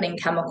because you're putting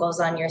chemicals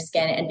on your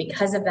skin, and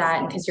because of that,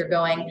 and because you're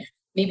going,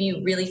 maybe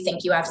you really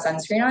think you have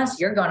sunscreen on, so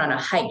you're going on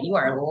a hike, you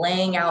are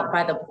laying out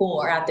by the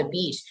pool or at the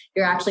beach,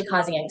 you're actually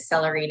causing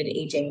accelerated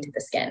aging to the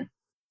skin.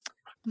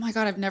 Oh my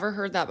God, I've never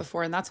heard that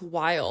before. And that's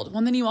wild. Well,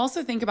 and then you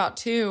also think about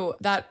too,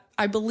 that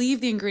I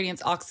believe the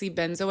ingredient's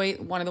oxybenzoate,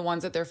 one of the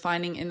ones that they're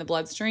finding in the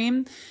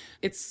bloodstream.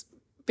 It's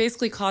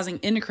basically causing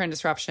endocrine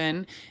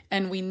disruption.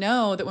 And we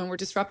know that when we're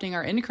disrupting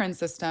our endocrine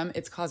system,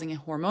 it's causing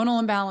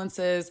hormonal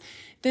imbalances.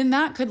 Then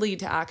that could lead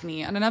to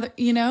acne. And another,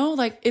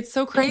 like it's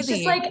so crazy.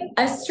 It's just like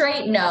a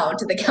straight no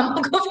to the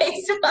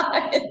chemical-based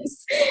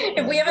ones.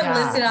 If we haven't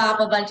listed off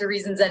a bunch of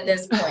reasons at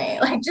this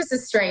point, like just a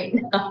straight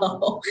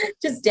no,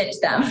 just ditch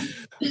them.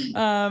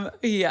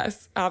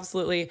 Yes,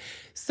 absolutely.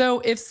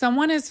 So if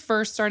someone is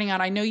first starting out,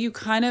 I know you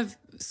kind of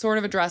sort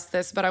of addressed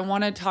this, but I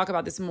want to talk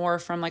about this more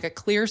from like a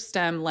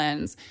Clearstem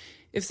lens.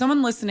 If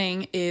someone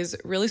listening is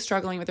really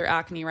struggling with their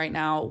acne right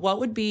now, what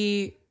would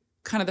be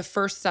kind of the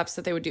first steps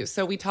that they would do?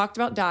 So we talked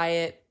about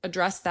diet,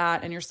 address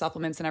that and your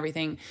supplements and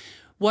everything.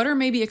 What are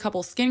maybe a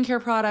couple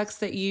skincare products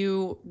that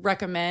you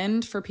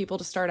recommend for people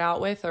to start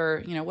out with,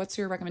 or, what's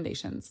your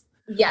recommendations?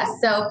 Yes.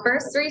 So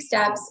first 3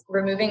 steps,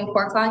 removing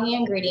pore clogging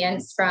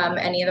ingredients from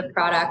any of the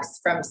products,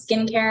 from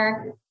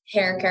skincare,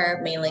 hair care,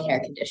 mainly hair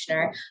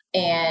conditioner,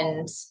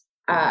 and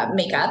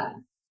makeup.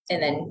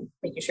 And then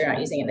making sure you're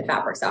not using it in the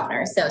fabric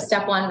softener. So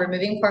step 1,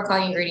 removing pore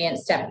clogging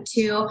ingredients. Step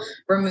 2,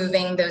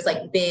 removing those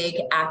like big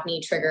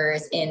acne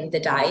triggers in the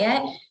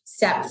diet.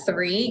 Step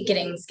 3,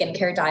 getting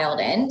skincare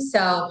dialed in.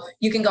 So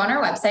you can go on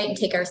our website and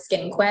take our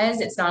skin quiz.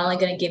 It's not only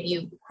going to give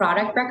you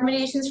product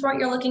recommendations for what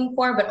you're looking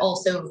for, but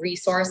also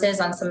resources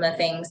on some of the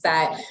things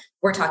that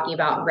we're talking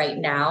about right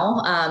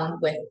now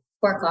with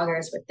pore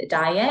cloggers, with the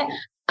diet.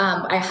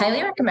 I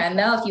highly recommend,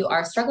 though, if you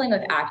are struggling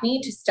with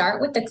acne, to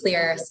start with the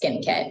Clear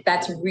Skin Kit.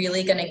 That's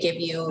really going to give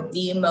you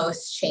the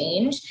most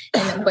change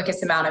in the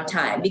quickest amount of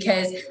time,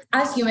 because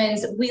as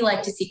humans, we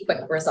like to see quick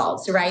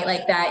results, right?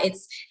 Like that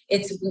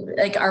it's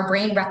like our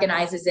brain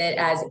recognizes it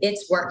as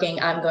it's working.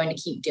 I'm going to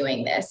keep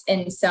doing this.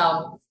 And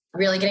so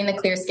really getting the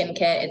Clear Skin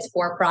Kit, it's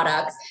 4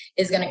 products,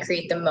 is going to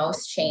create the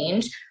most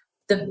change.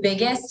 The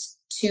biggest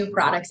 2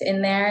 products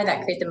in there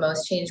that create the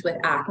most change with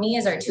acne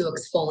is our 2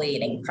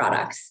 exfoliating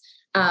products.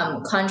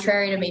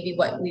 Contrary to maybe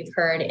what we've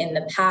heard in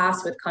the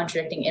past with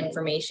contradicting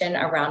information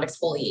around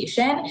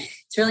exfoliation,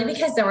 it's really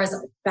because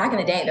back in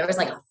the day, there was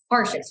like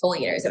harsh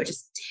exfoliators that would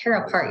just tear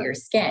apart your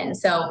skin.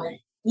 So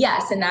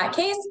yes, in that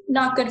case,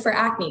 not good for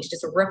acne to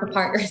just rip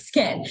apart your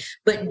skin,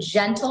 but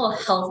gentle,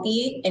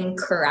 healthy, and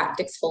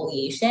correct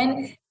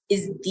exfoliation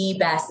is the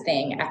best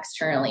thing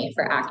externally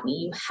for acne.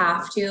 You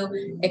have to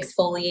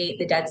exfoliate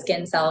the dead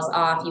skin cells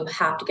off. You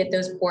have to get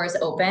those pores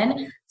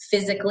open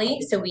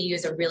physically. So we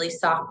use a really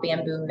soft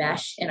bamboo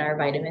mesh in our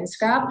vitamin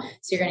scrub.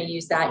 So you're going to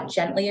use that,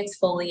 gently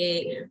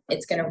exfoliate.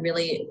 It's going to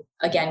really,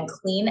 again,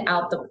 clean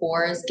out the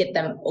pores, get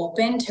them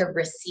open to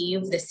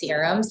receive the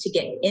serums, to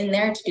get in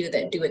there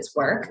to do its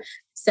work.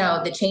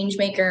 So the change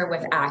maker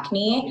with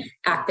acne,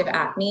 active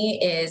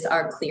acne, is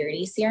our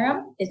Clarity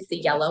Serum. It's the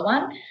yellow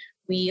one.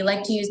 We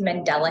like to use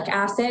mandelic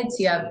acid. So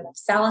you have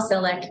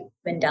salicylic,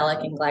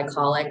 mandelic, and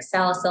glycolic.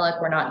 Salicylic,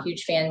 we're not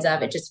huge fans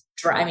of. It just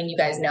you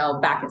guys know,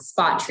 back in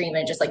spot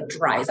treatment, just like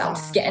dries out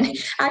skin.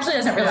 Actually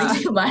doesn't really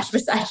do much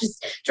besides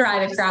just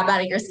dry the crap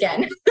out of your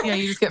skin. Yeah,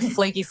 you just get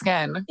flaky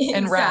skin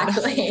and red.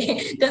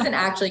 Exactly. Doesn't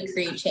actually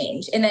create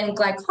change. And then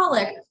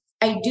glycolic,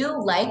 I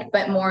do like,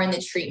 but more in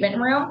the treatment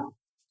room.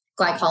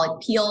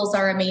 Glycolic peels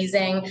are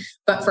amazing,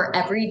 but for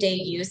everyday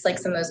use, like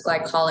some of those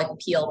glycolic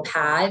peel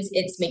pads,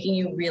 it's making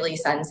you really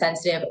sun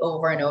sensitive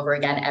over and over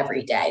again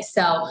every day.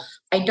 So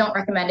I don't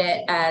recommend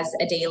it as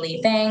a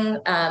daily thing,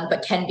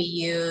 but can be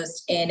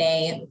used in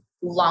a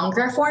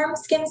longer form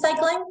skin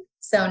cycling.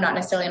 So not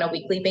necessarily on a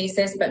weekly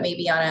basis, but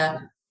maybe on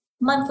a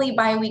monthly,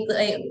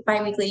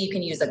 bi-weekly, you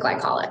can use a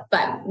glycolic.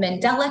 But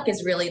mandelic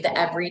is really the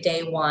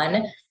everyday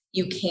one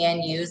you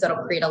can use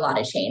that'll create a lot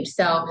of change.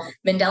 So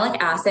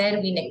mandelic acid,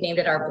 we nicknamed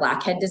it our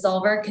blackhead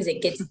dissolver because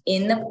it gets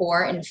in the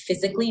pore and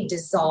physically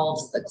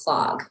dissolves the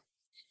clog.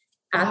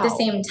 At the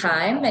same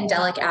time,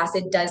 mandelic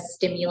acid does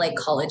stimulate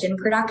collagen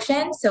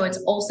production. So it's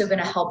also going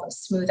to help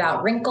smooth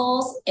out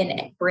wrinkles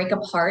and break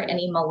apart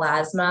any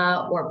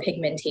melasma or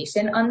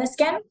pigmentation on the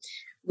skin.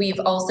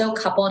 We've also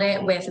coupled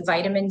it with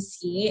vitamin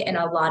C and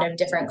a lot of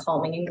different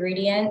calming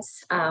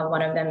ingredients.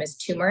 One of them is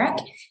turmeric.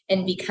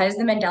 And because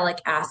the mandelic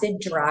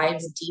acid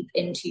drives deep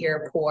into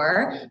your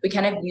pore, we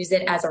kind of use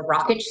it as a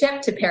rocket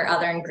ship to pair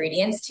other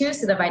ingredients to.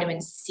 So the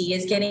vitamin C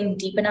is getting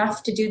deep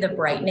enough to do the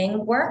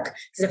brightening work.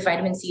 Because if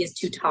vitamin C is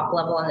too top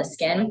level on the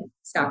skin,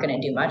 it's not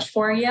going to do much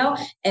for you.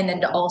 And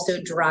then to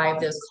also drive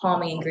those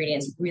calming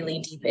ingredients really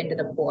deep into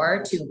the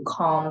pore to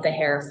calm the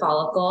hair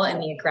follicle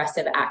and the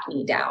aggressive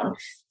acne down.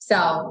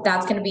 So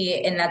that's going to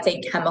be, and that's a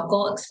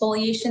chemical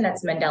exfoliation.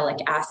 That's mandelic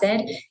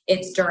acid.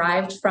 It's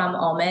derived from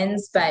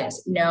almonds, but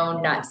no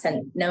nut.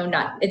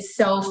 It's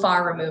so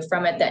far removed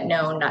from it that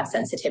no nut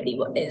sensitivity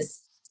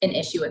is an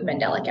issue with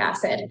mandelic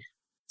acid.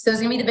 So those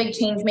are going to be the big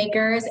change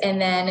makers. And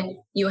then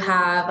you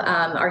have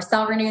our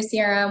Cell Renew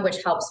Serum,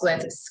 which helps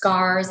with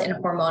scars and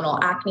hormonal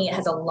acne. It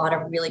has a lot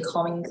of really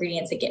calming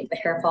ingredients that get into the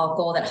hair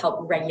follicle that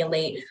help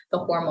regulate the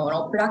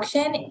hormonal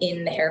production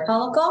in the hair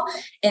follicle.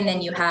 And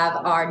then you have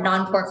our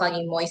non-pore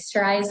clogging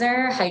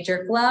moisturizer,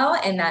 Hydroglow,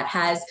 and that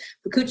has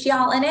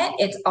bakuchiol in it.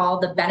 It's all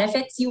the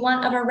benefits you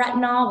want of a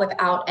retinol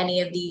without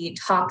any of the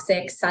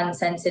toxic,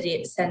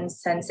 sun-sensitive,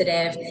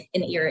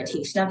 and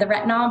irritation of the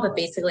retinol. But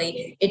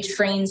basically, it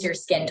trains your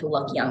skin to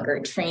look younger.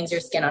 It trains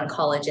your skin on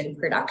collagen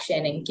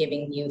production and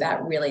giving you that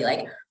really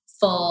like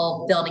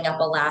full building up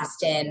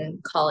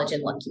elastin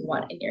collagen look you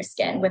want in your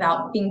skin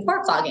without being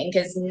pore clogging,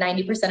 because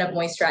 90% of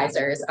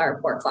moisturizers are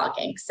pore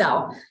clogging.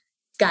 So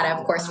gotta,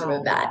 of course,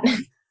 remove that.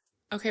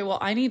 Okay, well,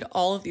 I need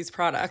all of these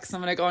products. I'm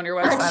going to go on your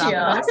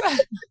website.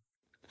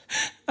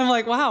 I'm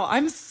like, wow,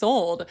 I'm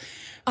sold.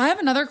 I have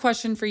another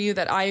question for you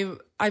that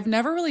I've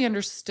never really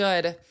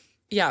understood.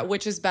 Yeah,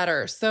 which is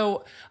better.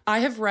 So I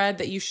have read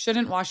that you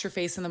shouldn't wash your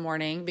face in the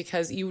morning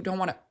because you don't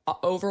want to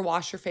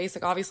overwash your face.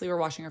 Like obviously we're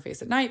washing our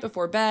face at night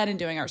before bed and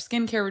doing our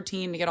skincare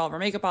routine to get all of our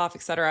makeup off,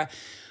 etc.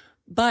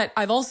 But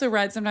I've also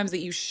read sometimes that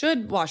you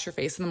should wash your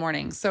face in the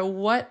morning. So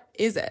what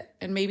is it?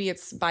 And maybe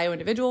it's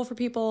bio-individual for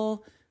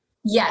people.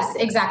 Yes,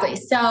 exactly.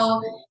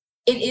 So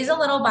it is a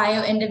little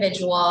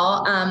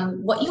bio-individual.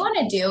 What you want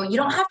to do, you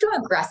don't have to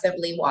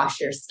aggressively wash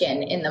your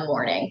skin in the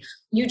morning.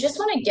 You just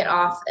want to get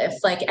off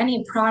if like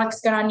any products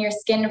get on your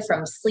skin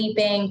from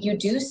sleeping. You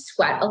do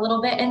sweat a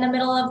little bit in the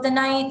middle of the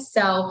night.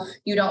 So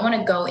you don't want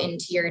to go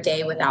into your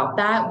day without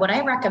that. What I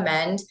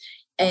recommend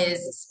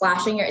is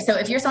splashing so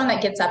if you're someone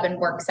that gets up and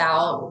works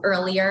out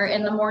earlier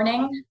in the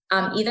morning,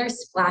 either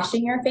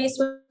splashing your face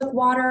with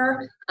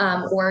water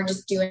or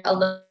just doing a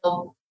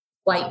little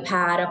white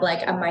pad of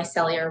like a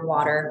micellar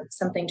water,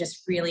 something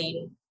just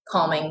really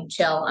calming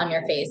chill on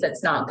your face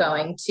that's not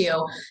going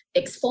to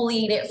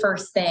exfoliate it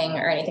first thing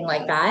or anything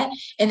like that,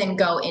 and then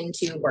go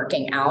into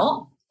working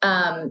out.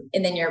 And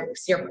then your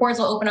pores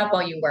will open up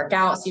while you work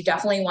out. So you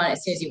definitely want,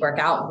 as soon as you work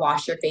out,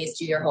 wash your face,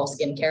 do your whole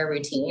skincare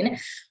routine.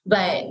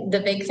 But the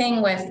big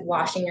thing with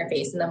washing your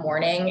face in the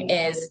morning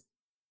is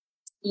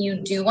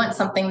you do want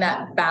something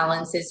that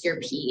balances your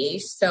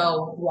pH.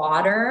 So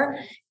water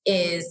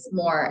is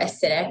more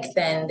acidic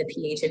than the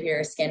pH of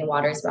your skin.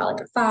 Water is about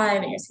like a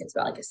 5 and your skin's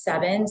about like a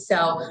 7.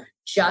 So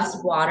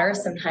just water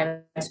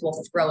sometimes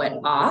will throw it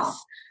off.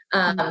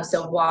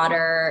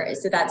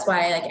 So that's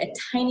why like a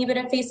tiny bit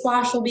of face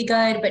wash will be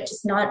good, but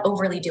just not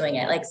overly doing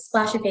it. Like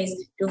splash your face,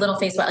 do a little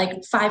face wash,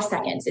 like 5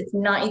 seconds. It's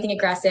not anything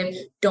aggressive.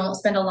 Don't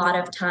spend a lot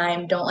of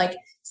time. Don't like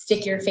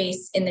stick your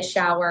face in the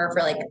shower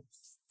for like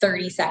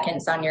 30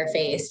 seconds on your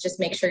face. Just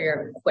make sure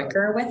you're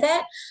quicker with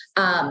it.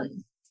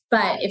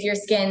 But if your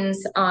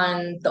skin's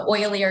on the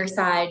oilier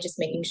side, just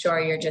making sure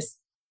you're just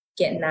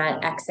getting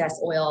that excess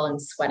oil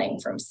and sweating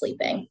from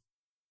sleeping.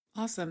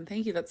 Awesome.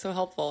 Thank you. That's so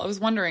helpful. I was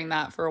wondering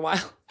that for a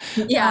while.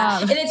 Yeah.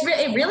 And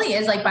it really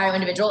is like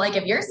bio-individual. Like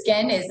if your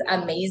skin is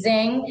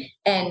amazing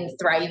and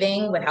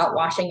thriving without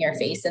washing your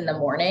face in the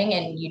morning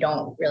and you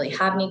don't really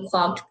have any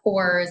clogged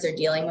pores or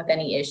dealing with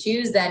any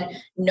issues, then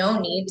no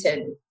need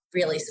to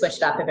really switch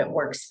it up if it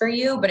works for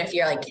you. But if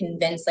you're like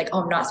convinced like,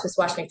 oh, I'm not supposed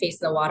to wash my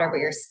face in the water, but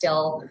you're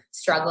still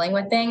struggling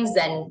with things,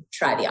 then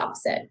try the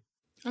opposite.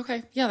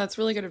 Okay. Yeah, that's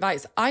really good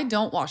advice. I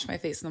don't wash my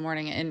face in the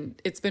morning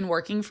and it's been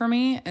working for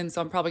me. And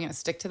so I'm probably going to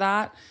stick to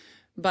that.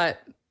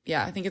 But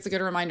yeah, I think it's a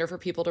good reminder for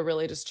people to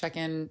really just check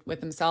in with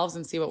themselves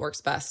and see what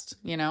works best,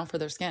 for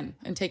their skin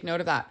and take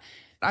note of that.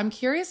 I'm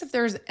curious if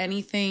there's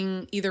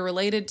anything either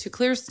related to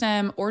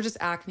Clearstem or just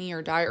acne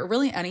or diet or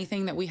really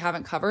anything that we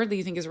haven't covered that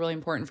you think is really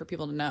important for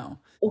people to know.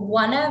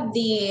 One of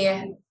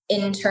the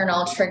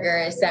internal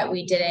triggers that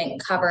we didn't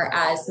cover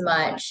as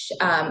much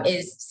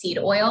is seed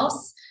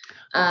oils.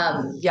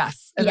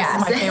 Yes. And this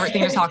is my favorite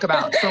thing to talk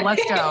about. So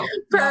let's go.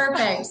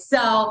 Perfect.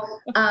 So,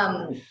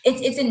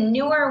 it's a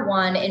newer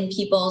one in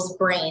people's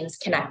brains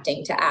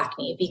connecting to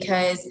acne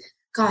because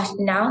gosh,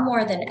 now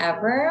more than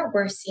ever,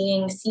 we're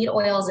seeing seed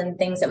oils and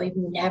things that we've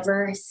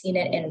never seen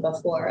it in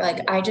before.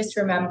 Like I just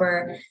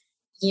remember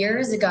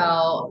years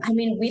ago,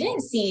 we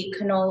didn't see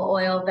canola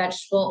oil,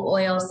 vegetable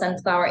oil,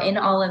 sunflower in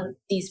all of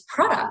these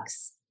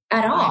products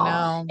at all. I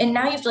know. And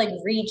now you have to like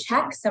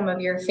recheck some of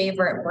your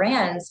favorite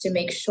brands to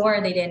make sure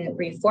they didn't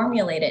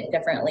reformulate it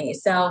differently.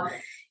 So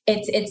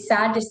it's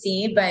sad to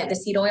see, but the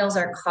seed oils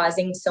are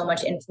causing so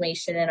much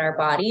inflammation in our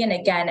body. And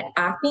again,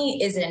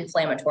 acne is an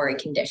inflammatory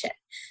condition.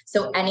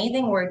 So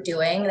anything we're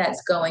doing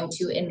that's going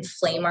to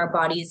inflame our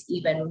bodies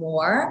even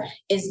more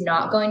is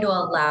not going to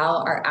allow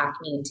our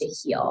acne to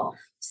heal.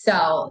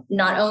 So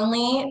not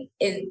only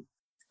is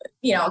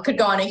could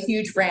go on a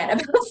huge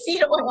rant about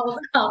seed oils,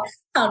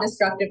 how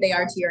destructive they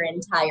are to your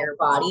entire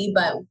body.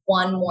 But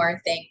one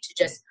more thing to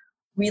just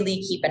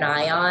really keep an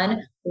eye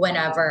on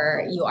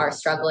whenever you are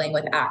struggling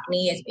with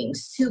acne is being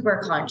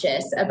super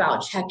conscious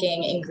about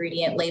checking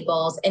ingredient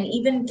labels and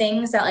even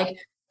things that like,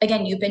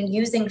 again, you've been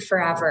using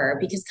forever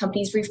because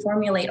companies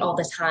reformulate all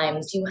the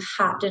time. So you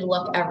have to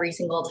look every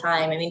single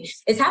time.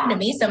 It's happened to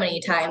me so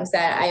many times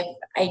that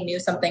I knew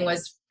something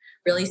was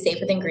really safe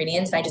with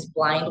ingredients and I just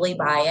blindly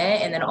buy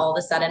it. And then all of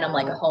a sudden I'm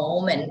like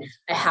home and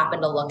I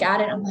happen to look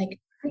at it. I'm like,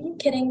 are you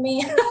kidding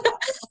me?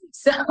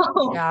 So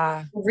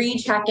yeah.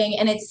 Rechecking.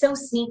 And it's so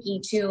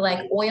sneaky too. Like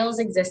oils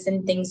exist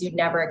in things you'd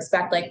never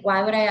expect. Like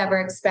why would I ever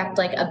expect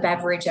like a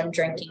beverage I'm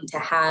drinking to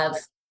have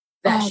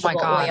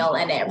vegetable oil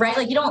in it, right?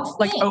 Like you don't think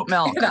like oat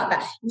milk about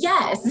that.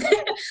 Yes.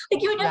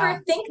 Like you would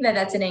never think that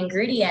that's an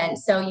ingredient.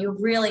 So you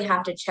really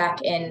have to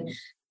check in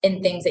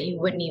things that you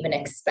wouldn't even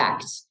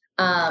expect.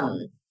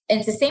 And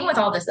it's the same with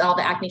all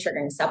the acne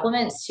triggering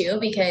supplements too,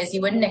 because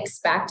you wouldn't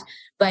expect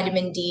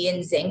vitamin D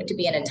and zinc to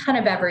be in a ton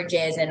of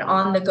beverages and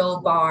on the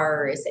go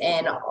bars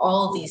and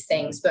all these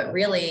things. But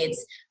really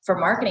it's for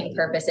marketing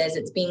purposes,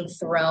 it's being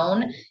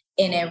thrown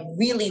in a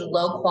really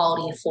low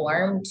quality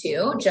form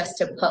too, just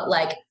to put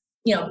like,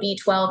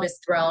 B12 is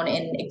thrown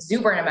in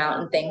exuberant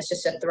amount in things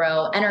just to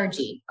throw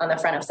energy on the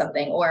front of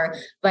something, or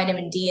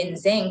vitamin D and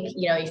zinc.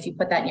 If you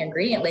put that in your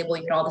ingredient label,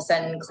 you can all of a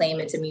sudden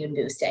claim it's immune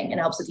boosting and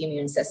helps with the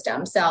immune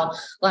system. So a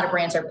lot of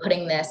brands are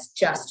putting this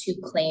just to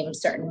claim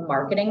certain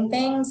marketing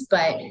things.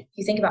 But if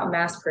you think about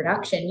mass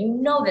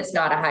production, that's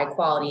not a high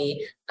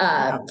quality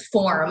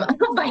form of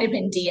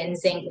vitamin D and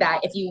zinc that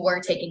if you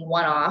were taking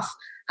one off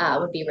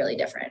would be really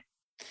different.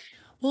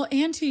 Well,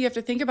 and too, you have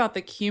to think about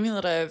the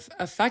cumulative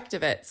effect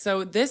of it.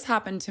 So this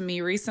happened to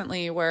me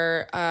recently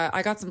where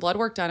I got some blood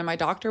work done and my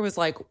doctor was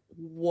like,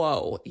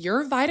 whoa,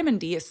 your vitamin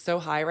D is so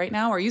high right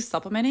now. Are you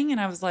supplementing? And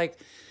I was like,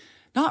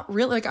 not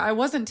really. Like I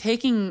wasn't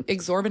taking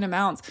exorbitant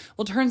amounts.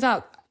 Well, it turns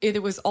out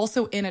it was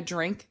also in a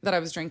drink that I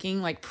was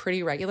drinking like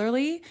pretty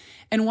regularly.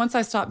 And once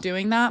I stopped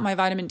doing that, my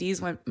vitamin D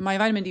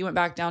went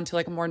back down to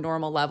like a more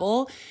normal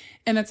level.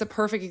 And it's a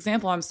perfect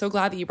example. I'm so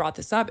glad that you brought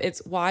this up.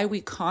 It's why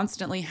we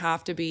constantly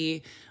have to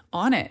be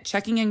on it,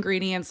 checking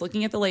ingredients,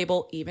 looking at the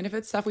label, even if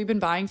it's stuff we've been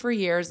buying for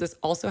years. This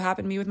also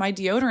happened to me with my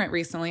deodorant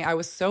recently. I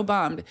was so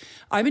bummed.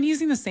 I've been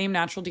using the same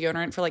natural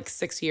deodorant for like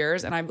 6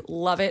 years and I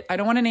love it. I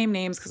don't want to name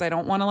names because I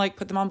don't want to like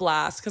put them on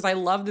blast because I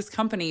love this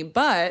company,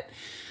 but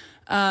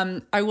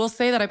I will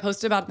say that I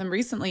posted about them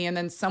recently and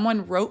then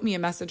someone wrote me a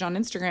message on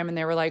Instagram and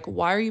they were like,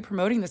 why are you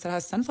promoting this? It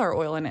has sunflower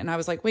oil in it. And I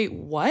was like, wait,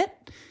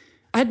 what?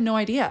 I had no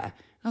idea.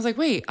 I was like,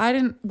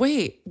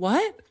 wait,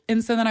 what?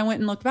 And so then I went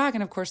and looked back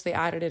and of course they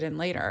added it in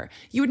later.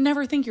 You would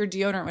never think your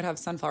deodorant would have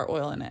sunflower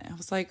oil in it. I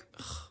was like,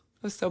 ugh, I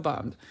was so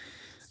bummed.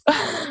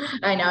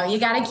 I know, you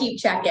got to keep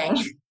checking.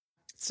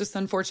 It's just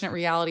unfortunate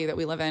reality that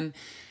we live in.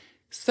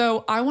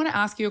 So I want to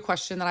ask you a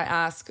question that I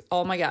ask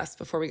all my guests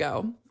before we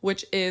go,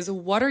 which is,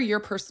 what are your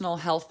personal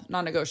health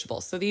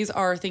non-negotiables? So these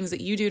are things that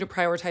you do to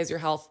prioritize your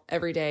health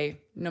every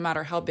day, no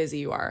matter how busy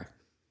you are.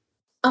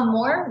 A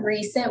more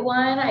recent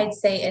one, I'd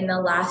say in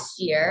the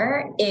last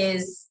year,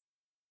 is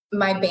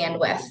my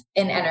bandwidth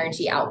and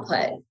energy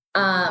output.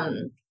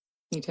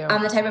 Me too.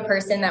 I'm the type of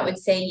person that would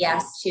say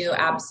yes to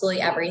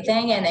absolutely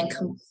everything and then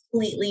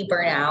completely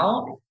burn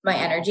out my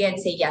energy. I'd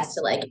say yes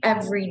to like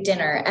every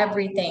dinner,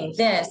 everything,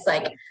 this,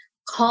 like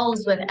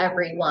calls with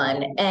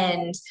everyone.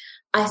 And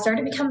I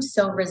started to become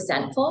so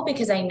resentful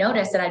because I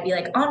noticed that I'd be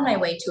like on my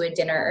way to a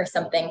dinner or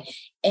something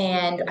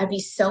and I'd be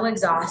so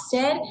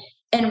exhausted.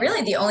 And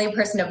really the only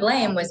person to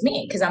blame was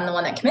me because I'm the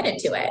one that committed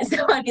to it.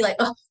 So I'd be like,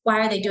 oh, why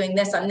are they doing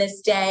this on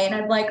this day? And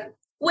I'm like,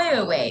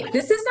 wait,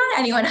 this is not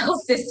anyone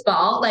else's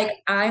fault. Like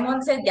I'm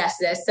one said yes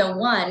to this. So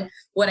one,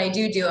 what I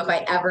do if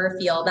I ever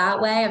feel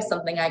that way of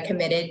something I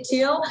committed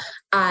to,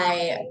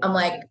 I'm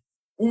like,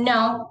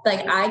 no,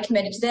 like I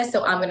committed to this,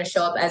 so I'm going to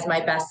show up as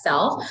my best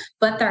self.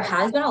 But there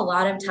has been a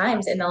lot of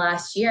times in the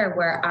last year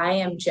where I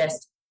am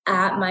just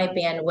at my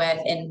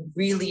bandwidth and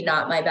really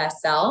not my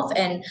best self.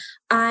 And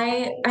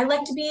I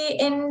like to be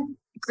in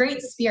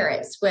great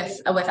spirits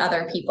with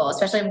other people,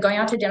 especially if I'm going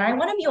out to dinner. I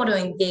want to be able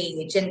to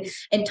engage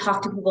and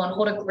talk to people and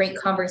hold a great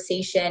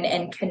conversation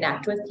and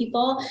connect with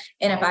people.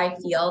 And if I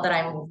feel that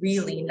I'm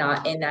really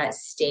not in that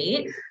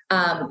state,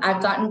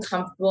 I've gotten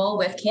comfortable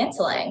with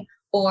canceling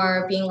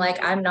or being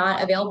like, I'm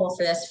not available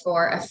for this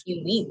for a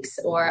few weeks,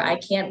 or I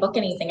can't book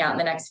anything out in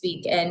the next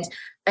week. And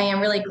I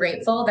am really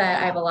grateful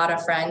that I have a lot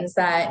of friends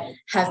that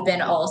have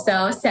been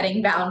also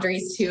setting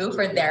boundaries too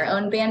for their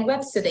own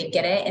bandwidth. So they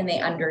get it and they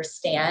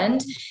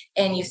understand.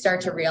 And you start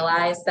to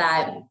realize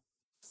that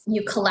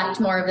you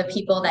collect more of the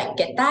people that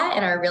get that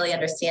and are really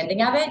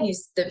understanding of it. And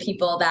the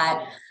people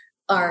that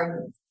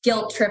are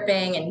guilt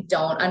tripping and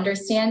don't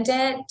understand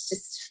it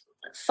just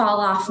fall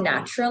off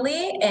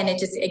naturally, and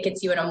it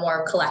gets you in a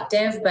more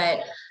collective.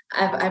 But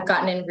I've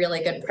gotten in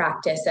really good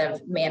practice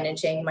of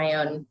managing my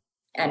own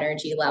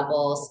energy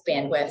levels,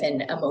 bandwidth,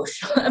 and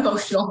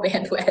emotional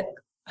bandwidth.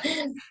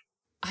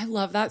 I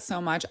love that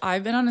so much.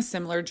 I've been on a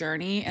similar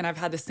journey and I've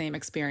had the same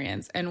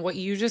experience. And what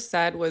you just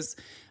said was,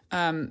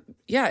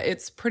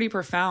 it's pretty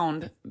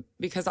profound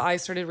because I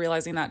started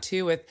realizing that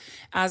too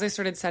as I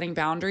started setting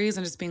boundaries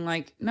and just being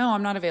like, no,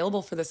 I'm not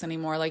available for this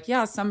anymore. Like,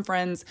 yeah, some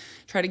friends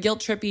try to guilt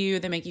trip you.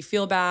 They make you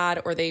feel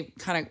bad, or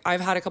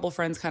I've had a couple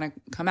friends kind of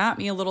come at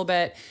me a little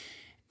bit.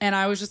 And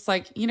I was just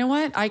like, you know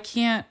what?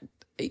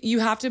 You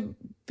have to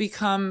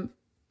become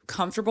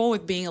comfortable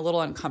with being a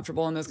little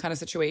uncomfortable in those kind of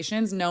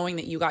situations, knowing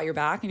that you got your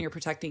back and you're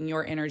protecting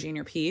your energy and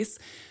your peace.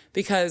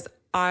 Because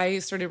I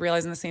started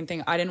realizing the same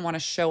thing. I didn't want to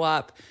show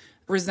up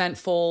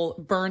resentful,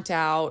 burnt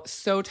out,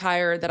 so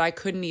tired that I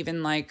couldn't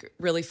even like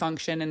really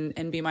function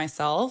and be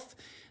myself.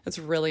 That's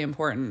really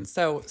important.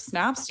 So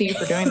snaps to you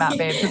for doing that,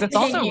 babe. Because it's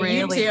also Thank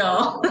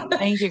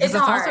you because it's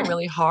also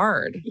really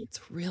hard. It's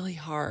really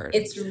hard.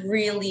 It's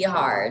really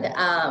hard.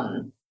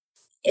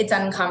 It's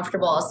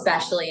uncomfortable,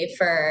 especially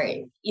for,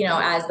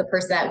 as the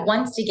person that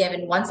wants to give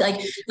and wants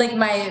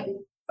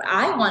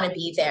I want to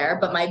be there,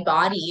 but my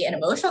body and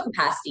emotional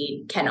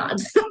capacity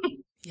cannot.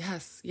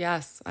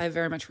 Yes. I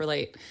very much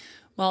relate.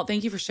 Well,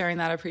 thank you for sharing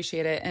that. I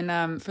appreciate it.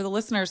 And for the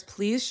listeners,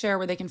 please share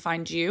where they can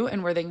find you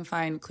and where they can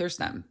find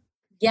Clearstem.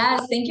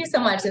 Yes, thank you so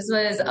much. This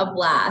was a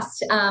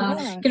blast.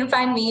 You can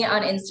find me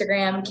on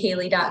Instagram,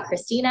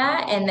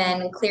 Kayleigh.Christina, and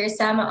then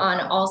Clearstem on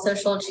all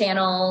social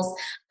channels,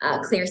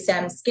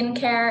 Clearstem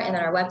Skincare, and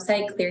then our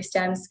website,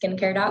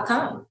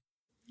 clearstemskincare.com.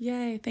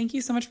 Yay. Thank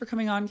you so much for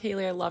coming on,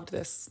 Kayleigh. I loved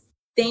this.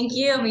 Thank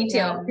you. Me too.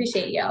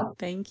 Appreciate you.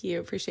 Thank you.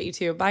 Appreciate you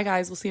too. Bye,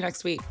 guys. We'll see you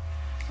next week.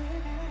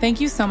 Thank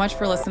you so much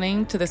for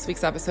listening to this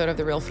week's episode of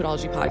the Real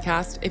Foodology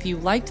Podcast. If you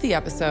liked the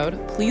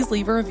episode, please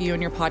leave a review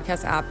in your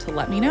podcast app to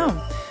let me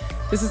know.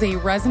 This is a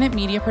Resonant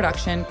Media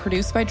production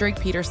produced by Drake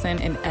Peterson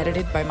and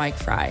edited by Mike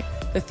Fry.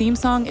 The theme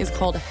song is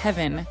called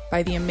Heaven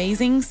by the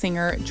amazing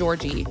singer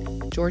Georgie.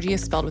 Georgie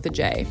is spelled with a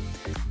J.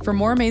 For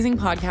more amazing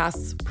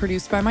podcasts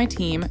produced by my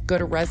team, go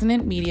to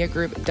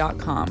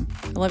resonantmediagroup.com.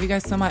 I love you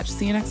guys so much.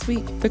 See you next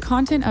week. The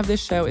content of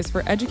this show is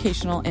for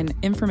educational and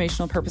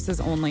informational purposes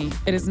only.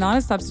 It is not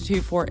a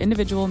substitute for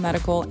individual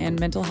medical and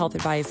mental health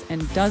advice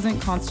and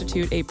doesn't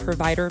constitute a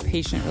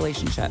provider-patient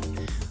relationship.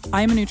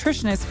 I am a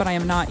nutritionist, but I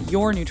am not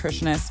your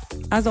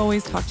nutritionist. As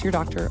always, talk to your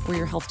doctor or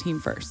your health team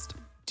first.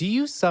 Do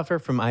you suffer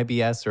from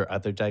IBS or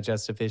other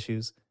digestive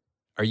issues?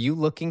 Are you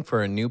looking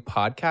for a new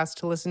podcast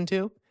to listen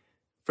to?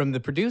 From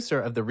the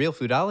producer of the Real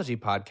Foodology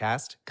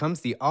podcast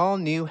comes the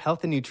all-new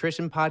health and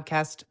nutrition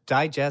podcast,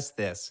 Digest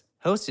This,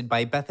 hosted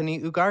by Bethany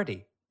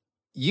Ugarte.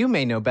 You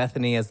may know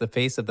Bethany as the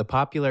face of the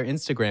popular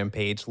Instagram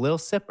page Lil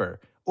Sipper,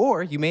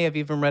 or you may have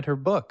even read her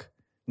book.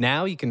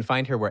 Now you can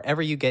find her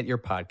wherever you get your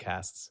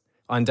podcasts.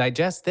 On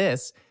Digest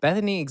This,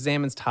 Bethany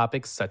examines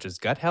topics such as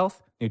gut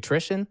health,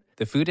 nutrition,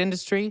 the food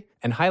industry,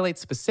 and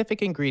highlights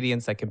specific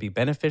ingredients that can be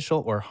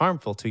beneficial or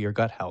harmful to your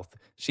gut health.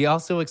 She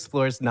also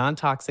explores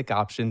non-toxic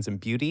options in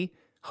beauty,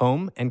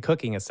 home, and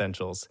cooking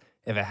essentials.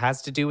 If it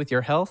has to do with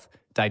your health,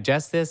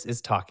 Digest This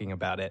is talking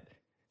about it.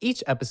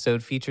 Each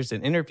episode features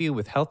an interview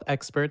with health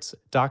experts,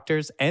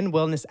 doctors, and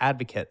wellness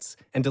advocates,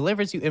 and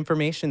delivers you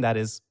information that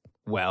is,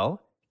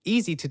 well,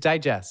 easy to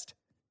digest.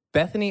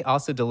 Bethany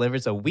also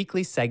delivers a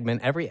weekly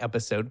segment every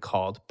episode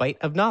called Bite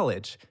of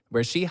Knowledge,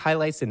 where she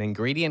highlights an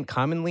ingredient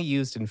commonly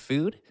used in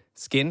food,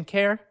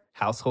 skincare,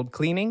 household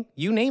cleaning,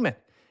 you name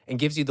it, and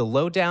gives you the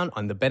lowdown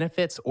on the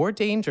benefits or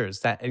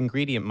dangers that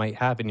ingredient might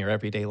have in your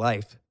everyday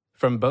life.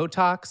 From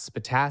Botox,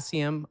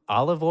 potassium,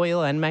 olive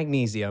oil, and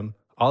magnesium,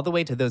 all the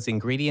way to those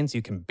ingredients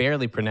you can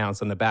barely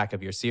pronounce on the back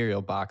of your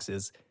cereal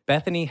boxes,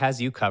 Bethany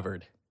has you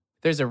covered.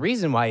 There's a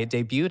reason why it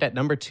debuted at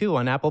number 2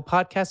 on Apple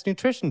Podcast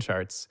nutrition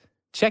charts.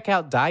 Check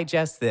out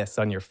Digest This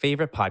on your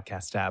favorite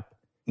podcast app.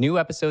 New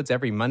episodes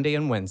every Monday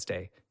and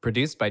Wednesday,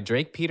 produced by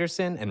Drake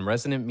Peterson and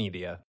Resonant Media.